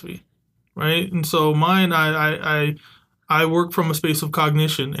philosophy, right? And so mine, I work from a space of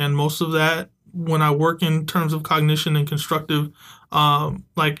cognition, and most of that, when I work in terms of cognition and constructive, a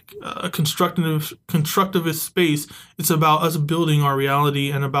constructivist space, it's about us building our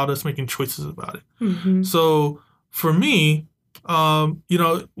reality and about us making choices about it. Mm-hmm. So for me,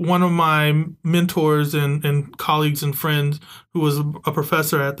 one of my mentors and colleagues and friends who was a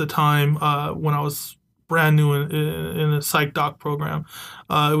professor at the time when I was brand new in a psych doc program.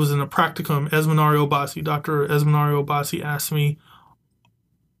 It was in a practicum. Esmenario Bassi, Dr. Esmenario Bassi asked me,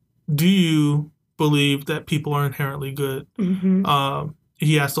 do you believe that people are inherently good? Mm-hmm.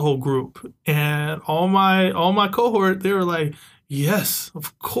 He asked the whole group. And all my cohort, they were like, yes,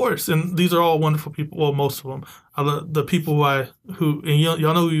 of course. And these are all wonderful people. Well, most of them. The people who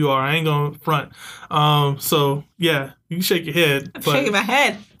y'all know who you are. I ain't going to front. So, yeah, you can shake your head. I'm shaking my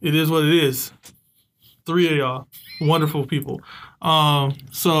head. It is what it is. 3 of y'all. Wonderful people.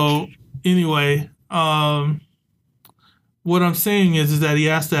 So anyway, what I'm saying is that he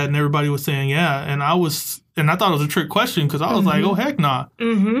asked that and everybody was saying, yeah. And I thought it was a trick question because I was like, oh, heck nah.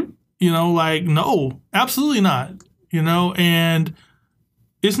 Mm-hmm. No, absolutely not. And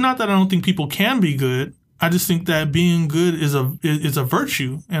it's not that I don't think people can be good. I just think that being good is a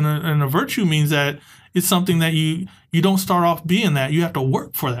virtue. And a virtue means that it's something that you don't start off being that. You have to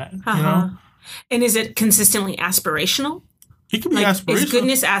work for that, And is it consistently aspirational? It can be aspirational. Is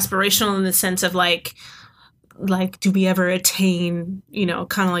goodness aspirational in the sense of like do we ever attain,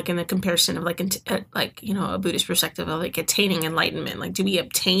 kind of like in the comparison of a Buddhist perspective of like attaining enlightenment? Like, do we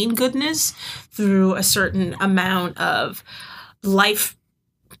obtain goodness through a certain amount of life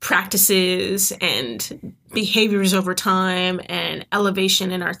practices and behaviors over time and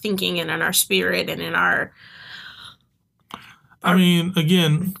elevation in our thinking and in our spirit and in our I mean,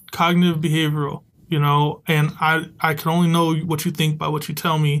 again, cognitive behavioral, and I can only know what you think by what you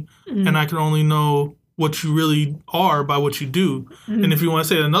tell me, and I can only know what you really are by what you do. Mm-hmm. And if you want to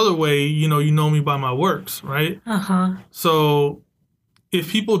say it another way, you know me by my works, right? Uh-huh. So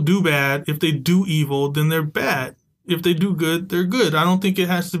if people do bad, if they do evil, then they're bad. If they do good, they're good. I don't think it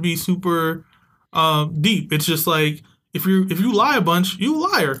has to be super deep. It's just like if you lie a bunch, you a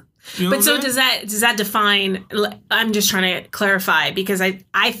liar. But so does that define? I'm just trying to clarify because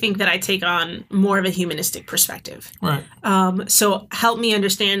I think that I take on more of a humanistic perspective. Right. So help me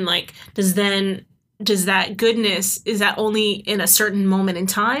understand. Like, does that goodness, is that only in a certain moment in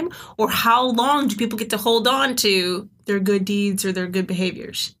time, or how long do people get to hold on to their good deeds or their good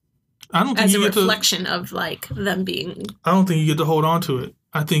behaviors? I don't think as a reflection of like them being. I don't think you get to hold on to it.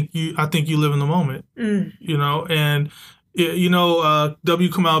 I think you live in the moment. And. W.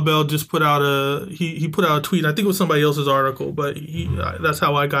 Kamau Bell just put out he put out a tweet. I think it was somebody else's article, but that's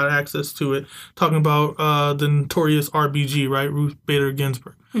how I got access to it. Talking about the notorious RBG, right, Ruth Bader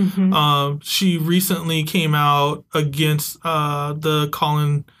Ginsburg. Mm-hmm. She recently came out against the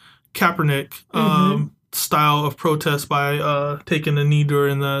Colin Kaepernick style of protest by taking a knee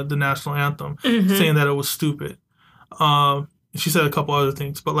during the national anthem, saying that it was stupid. She said a couple other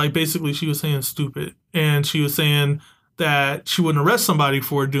things, but basically she was saying stupid, and she was saying that she wouldn't arrest somebody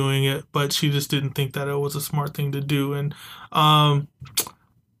for doing it, but she just didn't think that it was a smart thing to do. And,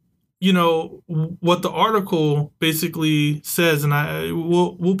 what the article basically says, and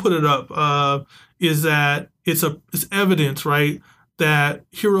we'll put it up, is that it's evidence, right, that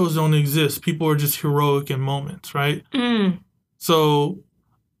heroes don't exist. People are just heroic in moments, right? So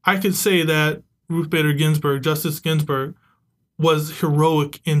I could say that Ruth Bader Ginsburg, Justice Ginsburg, was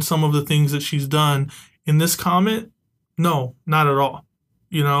heroic in some of the things that she's done. In this comment, no, not at all.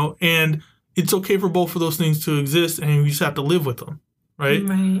 And it's okay for both of those things to exist, and you just have to live with them, right?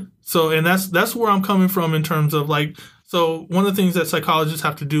 Right. So, and that's where I'm coming from in terms of so one of the things that psychologists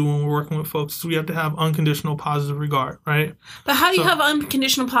have to do when we're working with folks is we have to have unconditional positive regard, right? But how do you have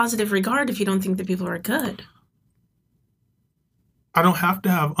unconditional positive regard if you don't think that people are good? I don't have to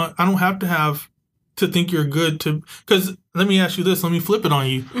have to think you're good because let me ask you this, let me flip it on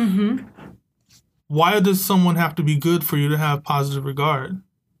you. Mm-hmm. Why does someone have to be good for you to have positive regard?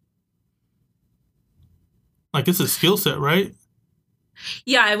 It's a skill set, right?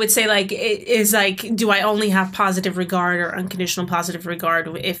 Yeah, I would say it is do I only have positive regard or unconditional positive regard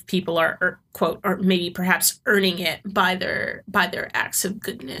if people are quote or maybe perhaps earning it by their acts of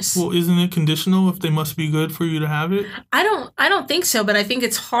goodness? Well, isn't it conditional if they must be good for you to have it? I don't think so, but I think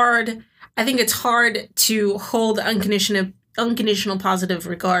it's hard. I think it's hard to hold unconditional positive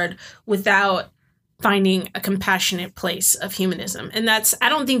regard without finding a compassionate place of humanism. And I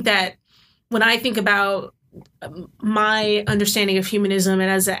don't think that when I think about my understanding of humanism and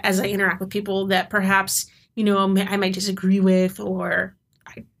as I interact with people that perhaps, I might disagree with, or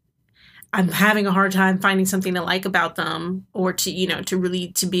I'm having a hard time finding something to like about them, or to really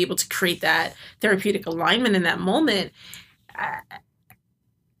to be able to create that therapeutic alignment in that moment.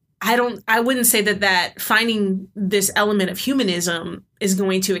 I wouldn't say that finding this element of humanism is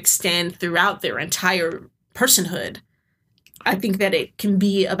going to extend throughout their entire personhood. I think that it can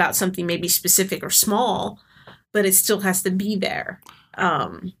be about something maybe specific or small, but it still has to be there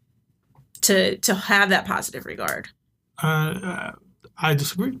to have that positive regard. I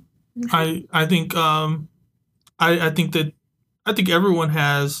disagree. Okay. I think I think everyone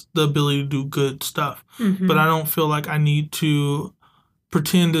has the ability to do good stuff, but I don't feel like I need to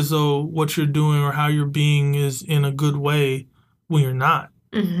pretend as though what you're doing or how you're being is in a good way when you're not.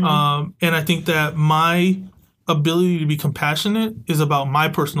 And I think that my ability to be compassionate is about my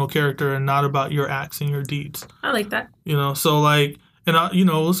personal character and not about your acts and your deeds. I like that. So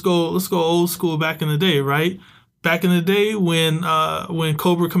let's go old school back in the day, right? Back in the day when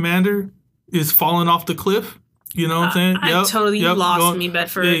Cobra Commander is falling off the cliff, you know what I'm saying? You lost me,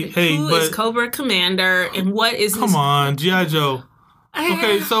 Bedford. Who is Cobra Commander and what is Come on, G.I. Joe.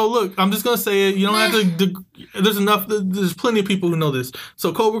 Okay, so look, I'm just going to say it. You don't have to, there's plenty of people who know this.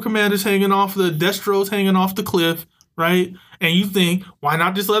 So Cobra Commander's hanging off, Destro's hanging off the cliff, right? And you think, why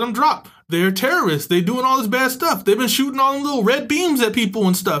not just let them drop? They're terrorists. They're doing all this bad stuff. They've been shooting all them little red beams at people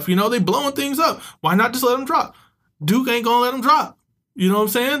and stuff. They blowing things up. Why not just let them drop? Duke ain't going to let them drop. You know what I'm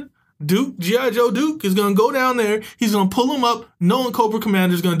saying? Duke, G.I. Joe Duke is going to go down there. He's going to pull them up, knowing Cobra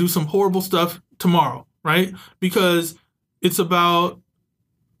Commander is going to do some horrible stuff tomorrow, right? Because it's about,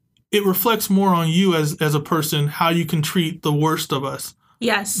 it reflects more on you as a person, how you can treat the worst of us.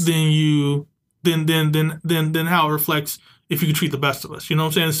 Yes. Than how it reflects if you can treat the best of us. You know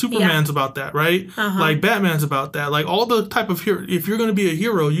what I'm saying? Superman's about that, right? Like Batman's about that. Like all the type of hero, if you're going to be a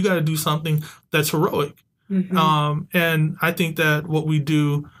hero, you got to do something that's heroic. And I think that what we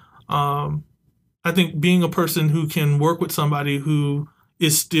do, I think being a person who can work with somebody who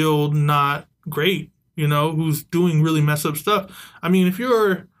is still not great, who's doing really messed up stuff. I mean, if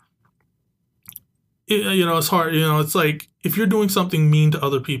you're, it's hard. It's like if you're doing something mean to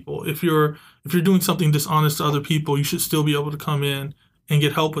other people, if you're doing something dishonest to other people, you should still be able to come in and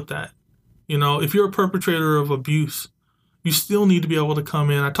get help with that. If you're a perpetrator of abuse, you still need to be able to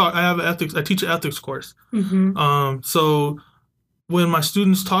come in. I teach an ethics course. So when my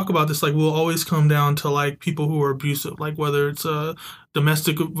students talk about this, we'll always come down to people who are abusive, whether it's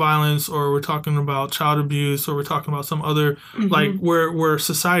domestic violence or we're talking about child abuse or we're talking about some other, where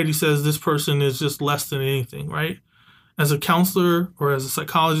society says this person is just less than anything, right? As a counselor or as a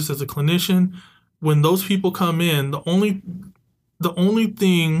psychologist, as a clinician, when those people come in, the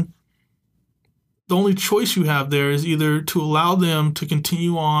only choice you have there is either to allow them to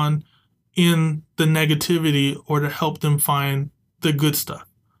continue on in the negativity or to help them find the good stuff,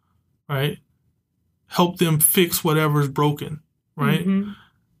 right? Help them fix whatever's broken, right?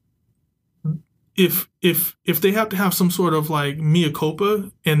 If they have to have some sort of mea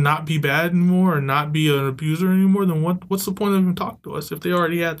culpa and not be bad anymore or not be an abuser anymore, then what's the point of even talking to us if they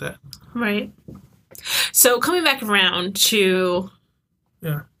already had that? Right. So coming back around to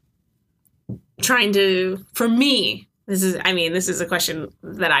trying to, for me, this is a question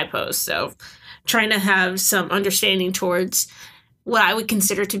that I pose. So trying to have some understanding towards what I would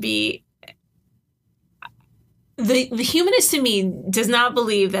consider to be the humanist in me does not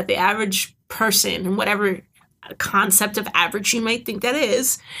believe that the average person, whatever concept of average you might think that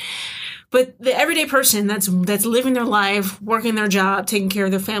is. But the everyday person that's living their life, working their job, taking care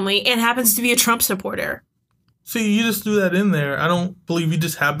of their family, and happens to be a Trump supporter. See, you just threw that in there. I don't believe you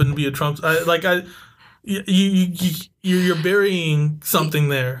just happen to be a Trump. You're burying something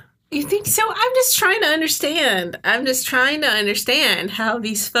there. You think so? I'm just trying to understand. I'm just trying to understand how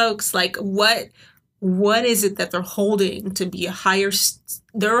these folks, like, what is it that they're holding to be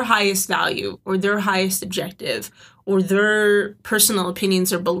their highest value or their highest objective or their personal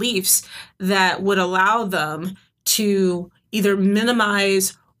opinions or beliefs that would allow them to either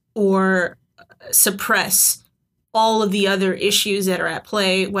minimize or suppress all of the other issues that are at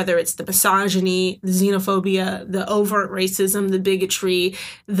play, whether it's the misogyny, the xenophobia, the overt racism, the bigotry,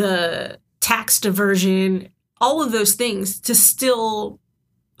 the tax diversion, all of those things to still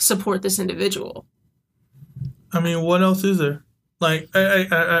support this individual. I mean, what else is there? Like,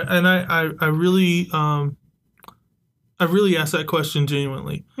 I really asked that question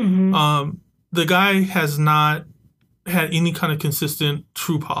genuinely. Mm-hmm. The guy has not had any kind of consistent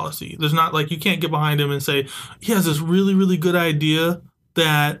true policy. There's not, like, you can't get behind him and say he has this really, really good idea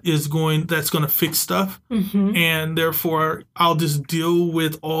that's going to fix stuff. Mm-hmm. And therefore I'll just deal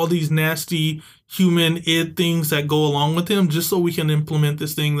with all these nasty human things that go along with him just so we can implement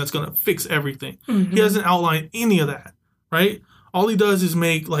this thing that's going to fix everything. Mm-hmm. He hasn't outlined any of that, right? All he does is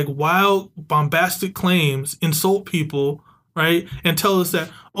make like wild, bombastic claims, insult people, right? And tell us that,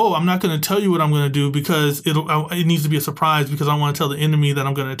 oh, I'm not going to tell you what I'm going to do because it needs to be a surprise because I want to tell the enemy that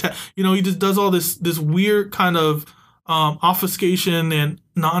I'm going to attack. You know, he just does all this weird kind of obfuscation and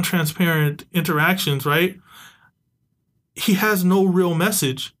non-transparent interactions, right? He has no real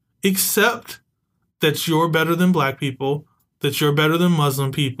message except that you're better than black people, that you're better than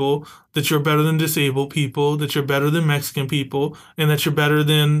Muslim people, that you're better than disabled people, that you're better than Mexican people, and that you're better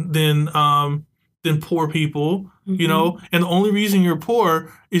than poor people, mm-hmm. you know? And the only reason you're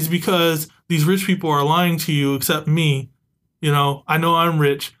poor is because these rich people are lying to you except me. You know, I know I'm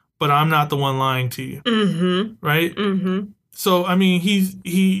rich, but I'm not the one lying to you. Mm-hmm. Right? Mm-hmm. So, I mean,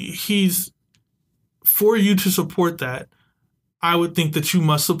 he's for you to support that. I would think that you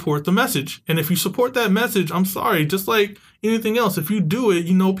must support the message. And if you support that message, I'm sorry, just like anything else, if you do it,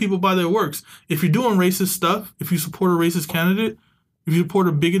 you know people by their works. If you're doing racist stuff, if you support a racist candidate, if you support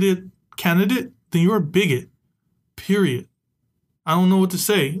a bigoted candidate, then you're a bigot. Period. I don't know what to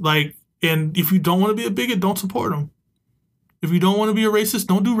say. Like, and if you don't want to be a bigot, don't support them. If you don't want to be a racist,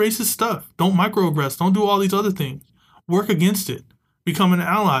 don't do racist stuff. Don't microaggress. Don't do all these other things. Work against it. Become an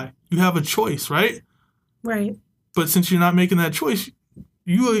ally. You have a choice, right? Right. But since you're not making that choice,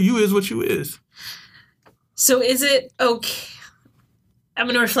 you is what you is. So is it okay? I'm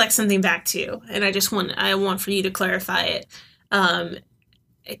going to reflect something back to you, and I want for you to clarify it.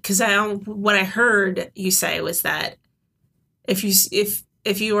 Because what I heard you say was that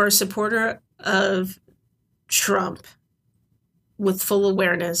if you are a supporter of Trump with full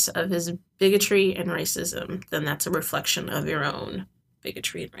awareness of his bigotry and racism, then that's a reflection of your own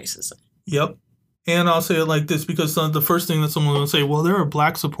bigotry and racism. Yep. And I'll say it like this because the first thing that someone will say, well, there are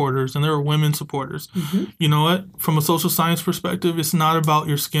black supporters and there are women supporters. Mm-hmm. You know what? From a social science perspective, it's not about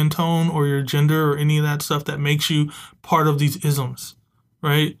your skin tone or your gender or any of that stuff that makes you part of these isms,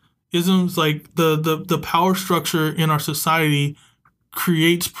 right? Isms, like the power structure in our society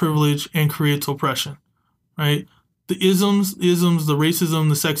creates privilege and creates oppression, right? The isms, the racism,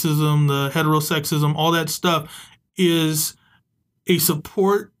 the sexism, the heterosexism, all that stuff is a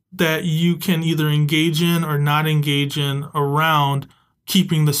support that you can either engage in or not engage in around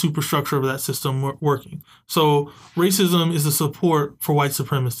keeping the superstructure of that system working. So racism is a support for white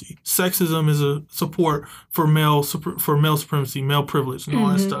supremacy. Sexism is a support for male supremacy, male privilege, and all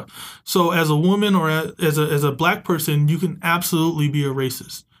mm-hmm. that stuff. So as a woman or as a black person, you can absolutely be a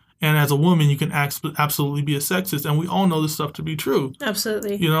racist. And as a woman, you can absolutely be a sexist. And we all know this stuff to be true.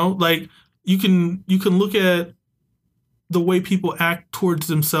 Absolutely. You know, like you can look at the way people act towards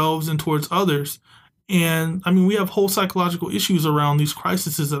themselves and towards others. And I mean, we have whole psychological issues around these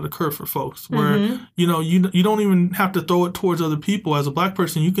crises that occur for folks where, mm-hmm. you know, you don't even have to throw it towards other people. As a black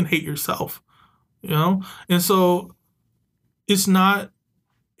person, you can hate yourself, you know? And so it's not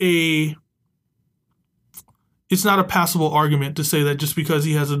a passable argument to say that just because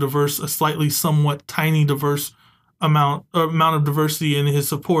he has a slightly somewhat tiny diverse amount of diversity in his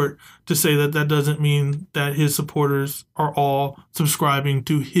support, to say that doesn't mean that his supporters are all subscribing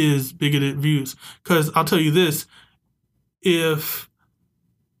to his bigoted views. Because I'll tell you this, if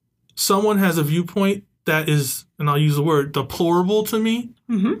someone has a viewpoint that is, and I'll use the word, deplorable to me,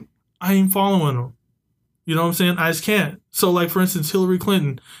 mm-hmm. I ain't following them. You know what I'm saying? I just can't. So, like, for instance, Hillary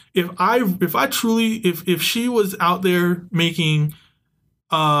Clinton, if she was out there making,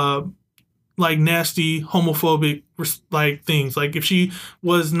 like, nasty homophobic, like, things, like, if she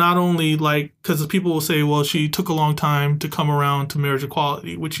was not only, like, because people will say, well, she took a long time to come around to marriage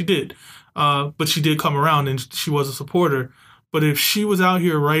equality, which she did, but she did come around and she was a supporter. But if she was out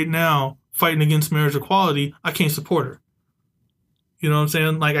here right now fighting against marriage equality, I can't support her. You know what I'm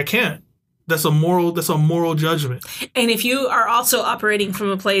saying? Like, I can't. That's a moral judgment. And if you are also operating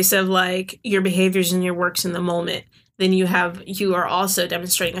from a place of like your behaviors and your works in the moment, then you are also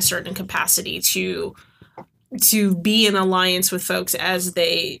demonstrating a certain capacity to be in alliance with folks as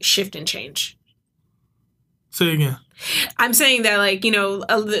they shift and change. Say again. I'm saying that, like, you know,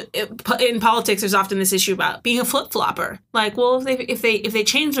 in politics, there's often this issue about being a flip-flopper. Like, well, if they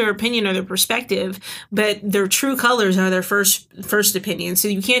change their opinion or their perspective, but their true colors are their first opinion, so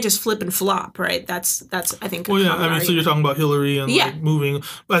you can't just flip and flop, right? That's I think. Well, yeah, I mean, so you're talking about Hillary and like moving,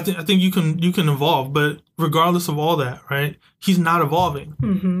 but I think you can evolve, but regardless of all that, right? He's not evolving.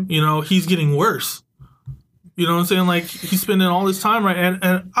 Mm-hmm. You know, he's getting worse. You know what I'm saying? Like, he's spending all this time, right?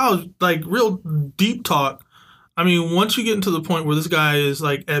 And I was like, real deep talk. I mean, once you get into the point where this guy is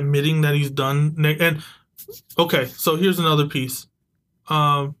like admitting that he's done, and okay, so here's another piece.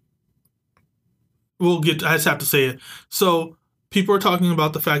 I just have to say it. So people are talking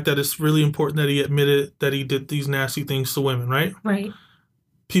about the fact that it's really important that he admitted that he did these nasty things to women, right? Right.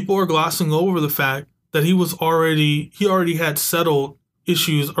 People are glossing over the fact that he already had settled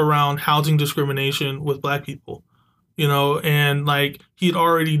issues around housing discrimination with Black people, you know, and like he'd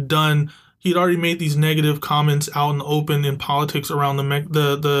already made these negative comments out in the open in politics around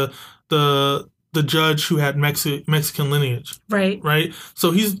the judge who had Mexican lineage. Right. Right. So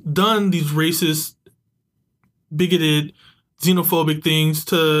he's done these racist, bigoted, xenophobic things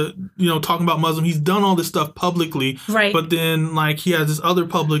to, you know, talking about Muslim. He's done all this stuff publicly. Right. But then, like, he has this other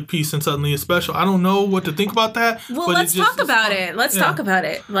public piece and suddenly it's special. I don't know what to think about that. Well, let's talk about it. Let's talk about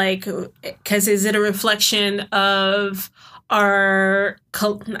it. Like, because is it a reflection of I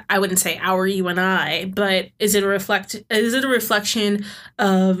wouldn't say you and I, but is it a reflection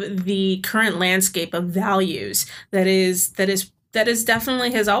of the current landscape of values that is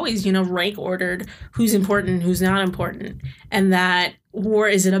definitely has always, you know, rank ordered who's important, who's not important, and that, or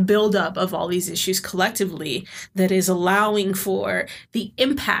is it a buildup of all these issues collectively that is allowing for the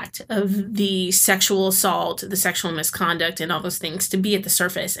impact of the sexual assault, the sexual misconduct, and all those things to be at the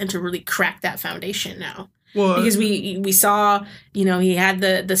surface and to really crack that foundation now? Well, because we saw, you know, he had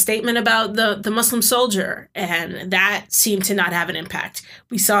the statement about the Muslim soldier, and that seemed to not have an impact.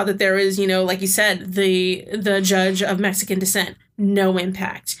 We saw that there is, you know, like you said, the judge of Mexican descent, no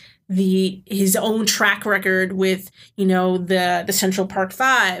impact. His own track record with, you know, the Central Park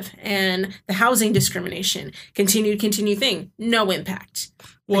Five and the housing discrimination, continue thing, no impact.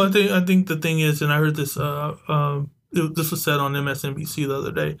 Well, I think the thing is, and I heard this this was said on MSNBC the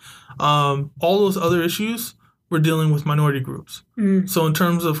other day. All those other issues, we're dealing with minority groups. Mm. So in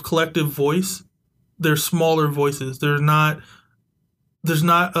terms of collective voice, they're smaller voices. There's not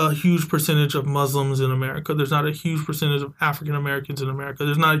a huge percentage of Muslims in America. There's not a huge percentage of African Americans in America.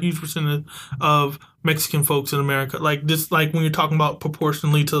 There's not a huge percentage of Mexican folks in America. Like this, like when you're talking about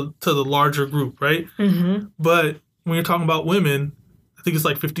proportionally to the larger group, right? Mm-hmm. But when you're talking about women, I think it's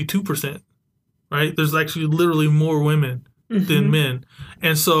like 52%. Right? There's actually literally more women than men.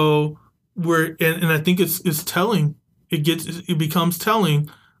 And so and I think it's telling. It becomes telling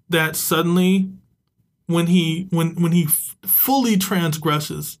that suddenly when he fully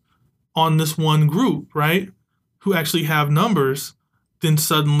transgresses on this one group, right, who actually have numbers, then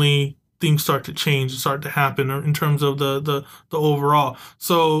suddenly things start to change, start to happen in terms of the overall.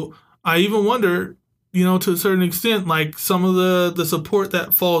 So I even wonder, you know, to a certain extent, like some of the support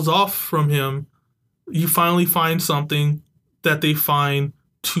that falls off from him, you finally find something that they find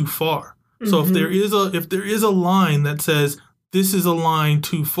too far. Mm-hmm. So if there is a line that says this is a line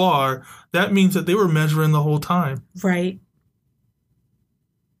too far, that means that they were measuring the whole time. Right.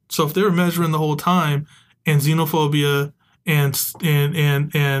 So if they were measuring the whole time, and xenophobia and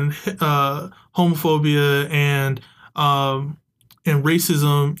homophobia and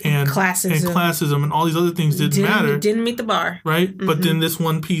racism and classism and all these other things didn't matter. Didn't meet the bar. Right? Mm-hmm. But then this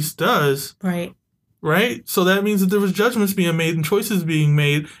one piece does. Right. Right? So that means that there was judgments being made and choices being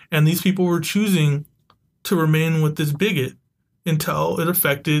made, and these people were choosing to remain with this bigot until it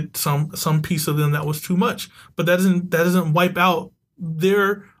affected some piece of them that was too much. But that doesn't wipe out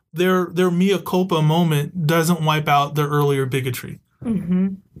their mea culpa moment, doesn't wipe out their earlier bigotry.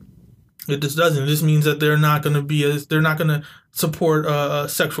 Mm-hmm. It just doesn't. It just means that they're not going to support a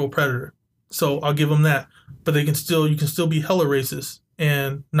sexual predator. So I'll give them that. But you can still be hella racist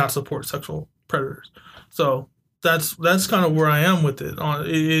and not support sexual predators. So that's kind of where I am with it.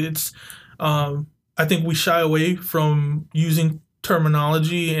 It's I think we shy away from using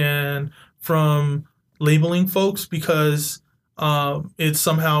terminology and from labeling folks because it's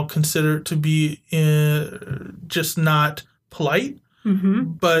somehow considered to be just not polite. Mm-hmm.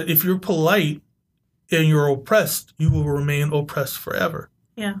 But if you're polite and you're oppressed, you will remain oppressed forever.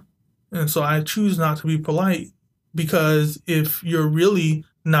 Yeah. And so I choose not to be polite because if you're really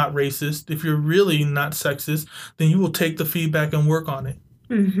not racist, if you're really not sexist, then you will take the feedback and work on it.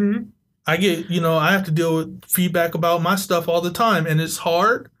 Mm-hmm. I have to deal with feedback about my stuff all the time, and it's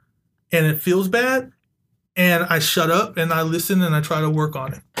hard and it feels bad. And I shut up and I listen and I try to work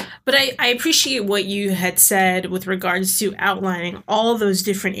on it. But I appreciate what you had said with regards to outlining all of those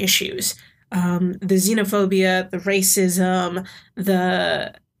different issues. The xenophobia, the racism,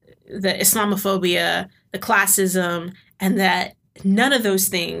 the Islamophobia, the classism, and that none of those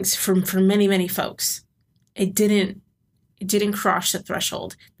things for many, many folks, it didn't cross the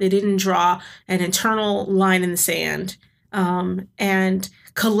threshold. They didn't draw an internal line in the sand. And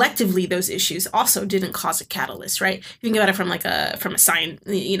collectively, those issues also didn't cause a catalyst, right? You think about it from a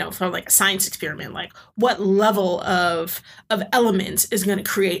science experiment, like what level of elements is going to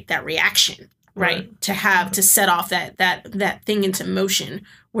create that reaction, right? To set off that thing into motion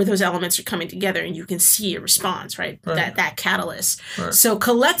where those elements are coming together and you can see a response, right? That catalyst. Right. So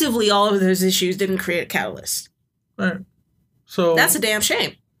collectively, all of those issues didn't create a catalyst. Right. So that's a damn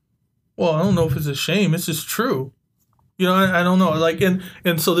shame. Well, I don't know if it's a shame. It's just true. I don't know. Like, and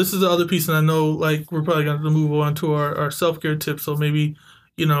so this is the other piece, and I know, like, we're probably going to move on to our self-care tips. So maybe,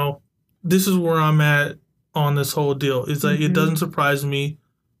 this is where I'm at on this whole deal. Is that It doesn't surprise me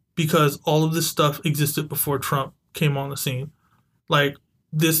because all of this stuff existed before Trump came on the scene. Like,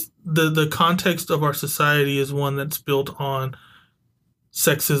 the context of our society is one that's built on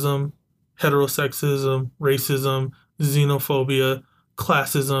sexism, heterosexism, racism, xenophobia,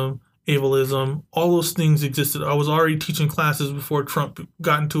 classism, ableism. All those things existed. I was already teaching classes before Trump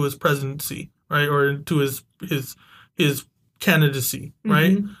got into his presidency, right? Or into his candidacy,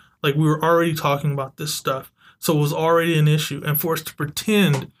 right? Mm-hmm. Like, we were already talking about this stuff. So it was already an issue. And for us to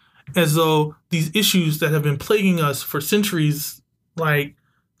pretend as though these issues that have been plaguing us for centuries, like,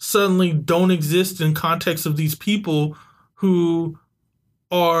 suddenly don't exist in context of these people who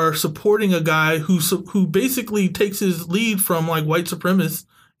are supporting a guy who basically takes his lead from, like, white supremacists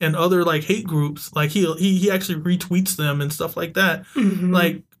and other, like, hate groups. Like, he actually retweets them and stuff like that. Mm-hmm.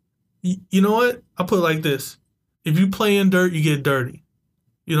 Like, you know what? I'll put it like this. If you play in dirt, you get dirty.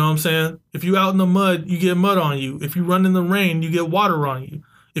 You know what I'm saying? If you out in the mud, you get mud on you. If you run in the rain, you get water on you.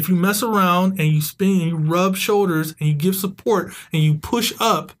 If you mess around and you spin and you rub shoulders and you give support and you push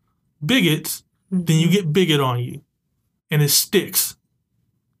up bigots, then you get bigot on you. And it sticks.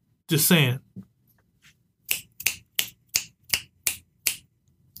 Just saying.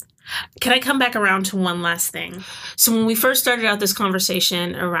 Can I come back around to one last thing? So when we first started out this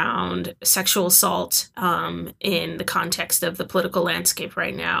conversation around sexual assault in the context of the political landscape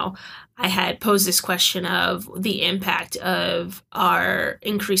right now, I had posed this question of the impact of our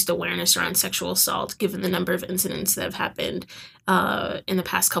increased awareness around sexual assault, given the number of incidents that have happened in the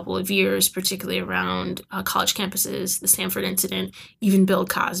past couple of years, particularly around college campuses, the Stanford incident, even Bill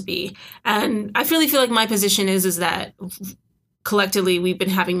Cosby. And I really feel like my position is that collectively, we've been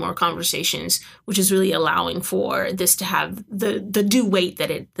having more conversations, which is really allowing for this to have the due weight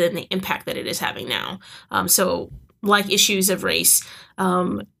than the impact that it is having now. So like issues of race,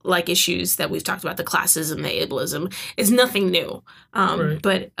 like issues that we've talked about, the classism, the ableism, is nothing new. Right.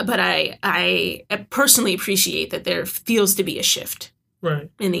 But I personally appreciate that there feels to be a shift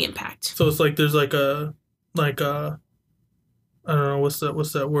in the impact. So it's like there's like a I don't know, what's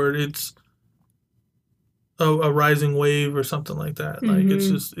that word? It's a rising wave or something like that. Like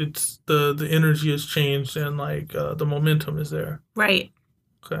it's the energy has changed and like the momentum is there. Right.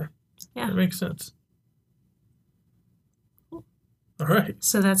 Okay. Yeah. That makes sense. All right.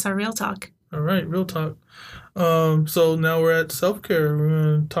 So that's our real talk. All right, real talk. So now we're at self-care. We're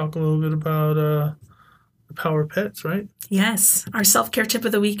going to talk a little bit about the power of pets, right? Yes. Our self-care tip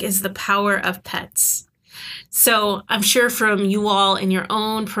of the week is the power of pets. So I'm sure from you all in your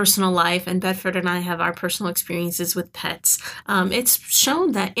own personal life, and Bedford and I have our personal experiences with pets, it's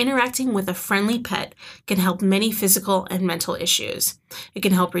shown that interacting with a friendly pet can help many physical and mental issues. It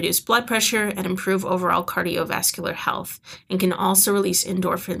can help reduce blood pressure and improve overall cardiovascular health, and can also release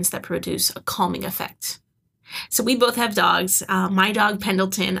endorphins that produce a calming effect. So we both have dogs. My dog,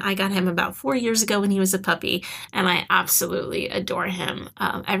 Pendleton, I got him about 4 years ago when he was a puppy, and I absolutely adore him.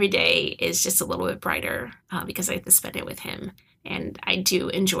 Every day is just a little bit brighter because I get to spend it with him. And I do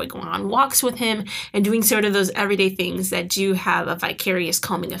enjoy going on walks with him and doing sort of those everyday things that do have a vicarious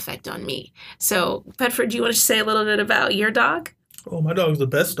calming effect on me. So, Bedford, do you want to say a little bit about your dog? Oh, my dog's the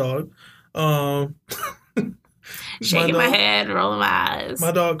best dog. Shaking my head, rolling my eyes.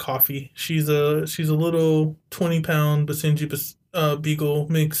 My dog, Coffee. She's a little 20-pound Basenji Beagle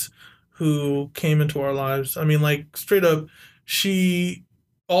mix who came into our lives. I mean, like, straight up,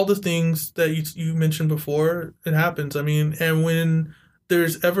 all the things that you mentioned before, it happens. I mean, and when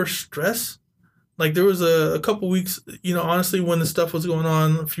there's ever stress, like there was a couple weeks, honestly, when the stuff was going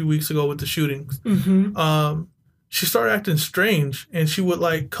on a few weeks ago with the shootings, she started acting strange, and she would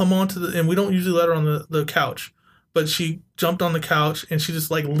like come onto and we don't usually let her on the couch, but she jumped on the couch and she just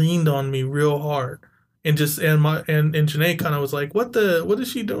like leaned on me real hard. And Janae kind of was like, what is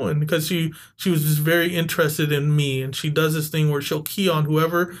she doing? Because she was just very interested in me, and she does this thing where she'll key on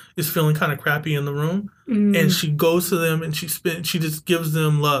whoever is feeling kind of crappy in the room, and she goes to them and she just gives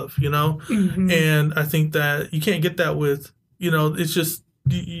them love, And I think that you can't get that with, it's just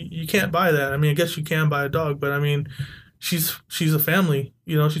you can't buy that. I mean, I guess you can buy a dog, but I mean, she's a family,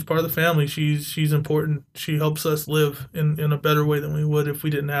 she's part of the family. She's important. She helps us live in a better way than we would if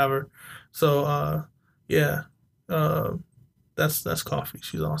we didn't have her. So, yeah, that's Coffee.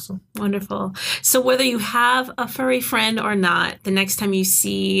 She's awesome. Wonderful. So whether you have a furry friend or not, the next time you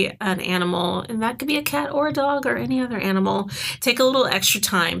see an animal, and that could be a cat or a dog or any other animal, take a little extra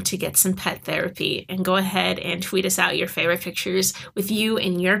time to get some pet therapy and go ahead and tweet us out your favorite pictures with you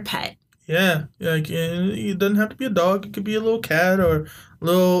and your pet. Yeah. It doesn't have to be a dog. It could be a little cat or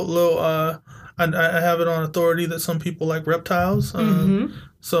little. I have it on authority that some people like reptiles.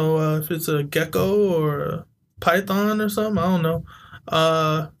 So if it's a gecko or a python or something, I don't know.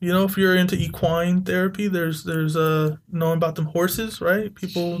 If you're into equine therapy, there's knowing about them horses, right?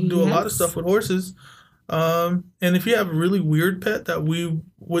 People do a lot of stuff with horses. And if you have a really weird pet that we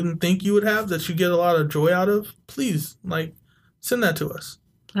wouldn't think you would have, that you get a lot of joy out of, please, send that to us.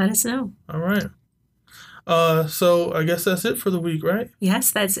 Let us know. All right. So I guess that's it for the week, right?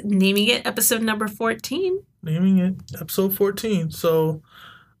 Yes, that's Naming It, episode number 14. Naming It, episode 14. So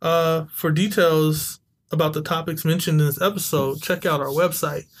for details about the topics mentioned in this episode, check out our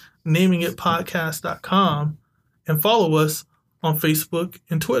website, namingitpodcast.com, and follow us on Facebook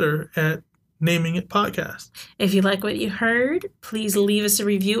and Twitter at Naming It Podcast. If you like what you heard, please leave us a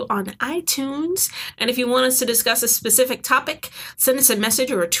review on iTunes. And if you want us to discuss a specific topic, send us a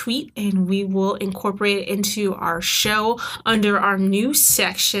message or a tweet, and we will incorporate it into our show under our new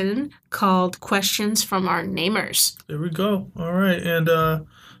section called Questions from Our Namers. There we go. All right. And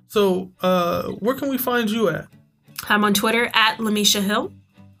so where can we find you at? I'm on Twitter at Lamisha Hill.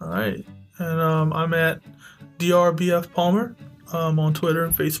 All right. And I'm at DRBF Palmer. On Twitter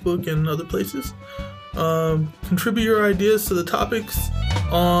and Facebook and other places. Contribute your ideas to the topics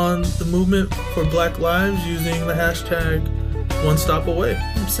on the movement for Black Lives using the hashtag #OneStopAway.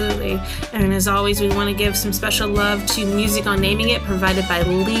 Absolutely. And as always, we want to give some special love to music on Naming It provided by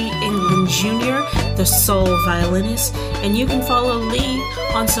Lee England Jr., the soul violinist. And you can follow Lee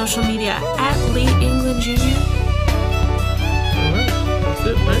on social media at Lee England Jr. All right. That's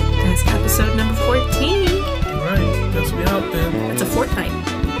it, right? That's episode number 14. Right, guess we out then. That's a fortnight.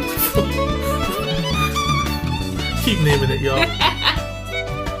 Keep naming it, y'all.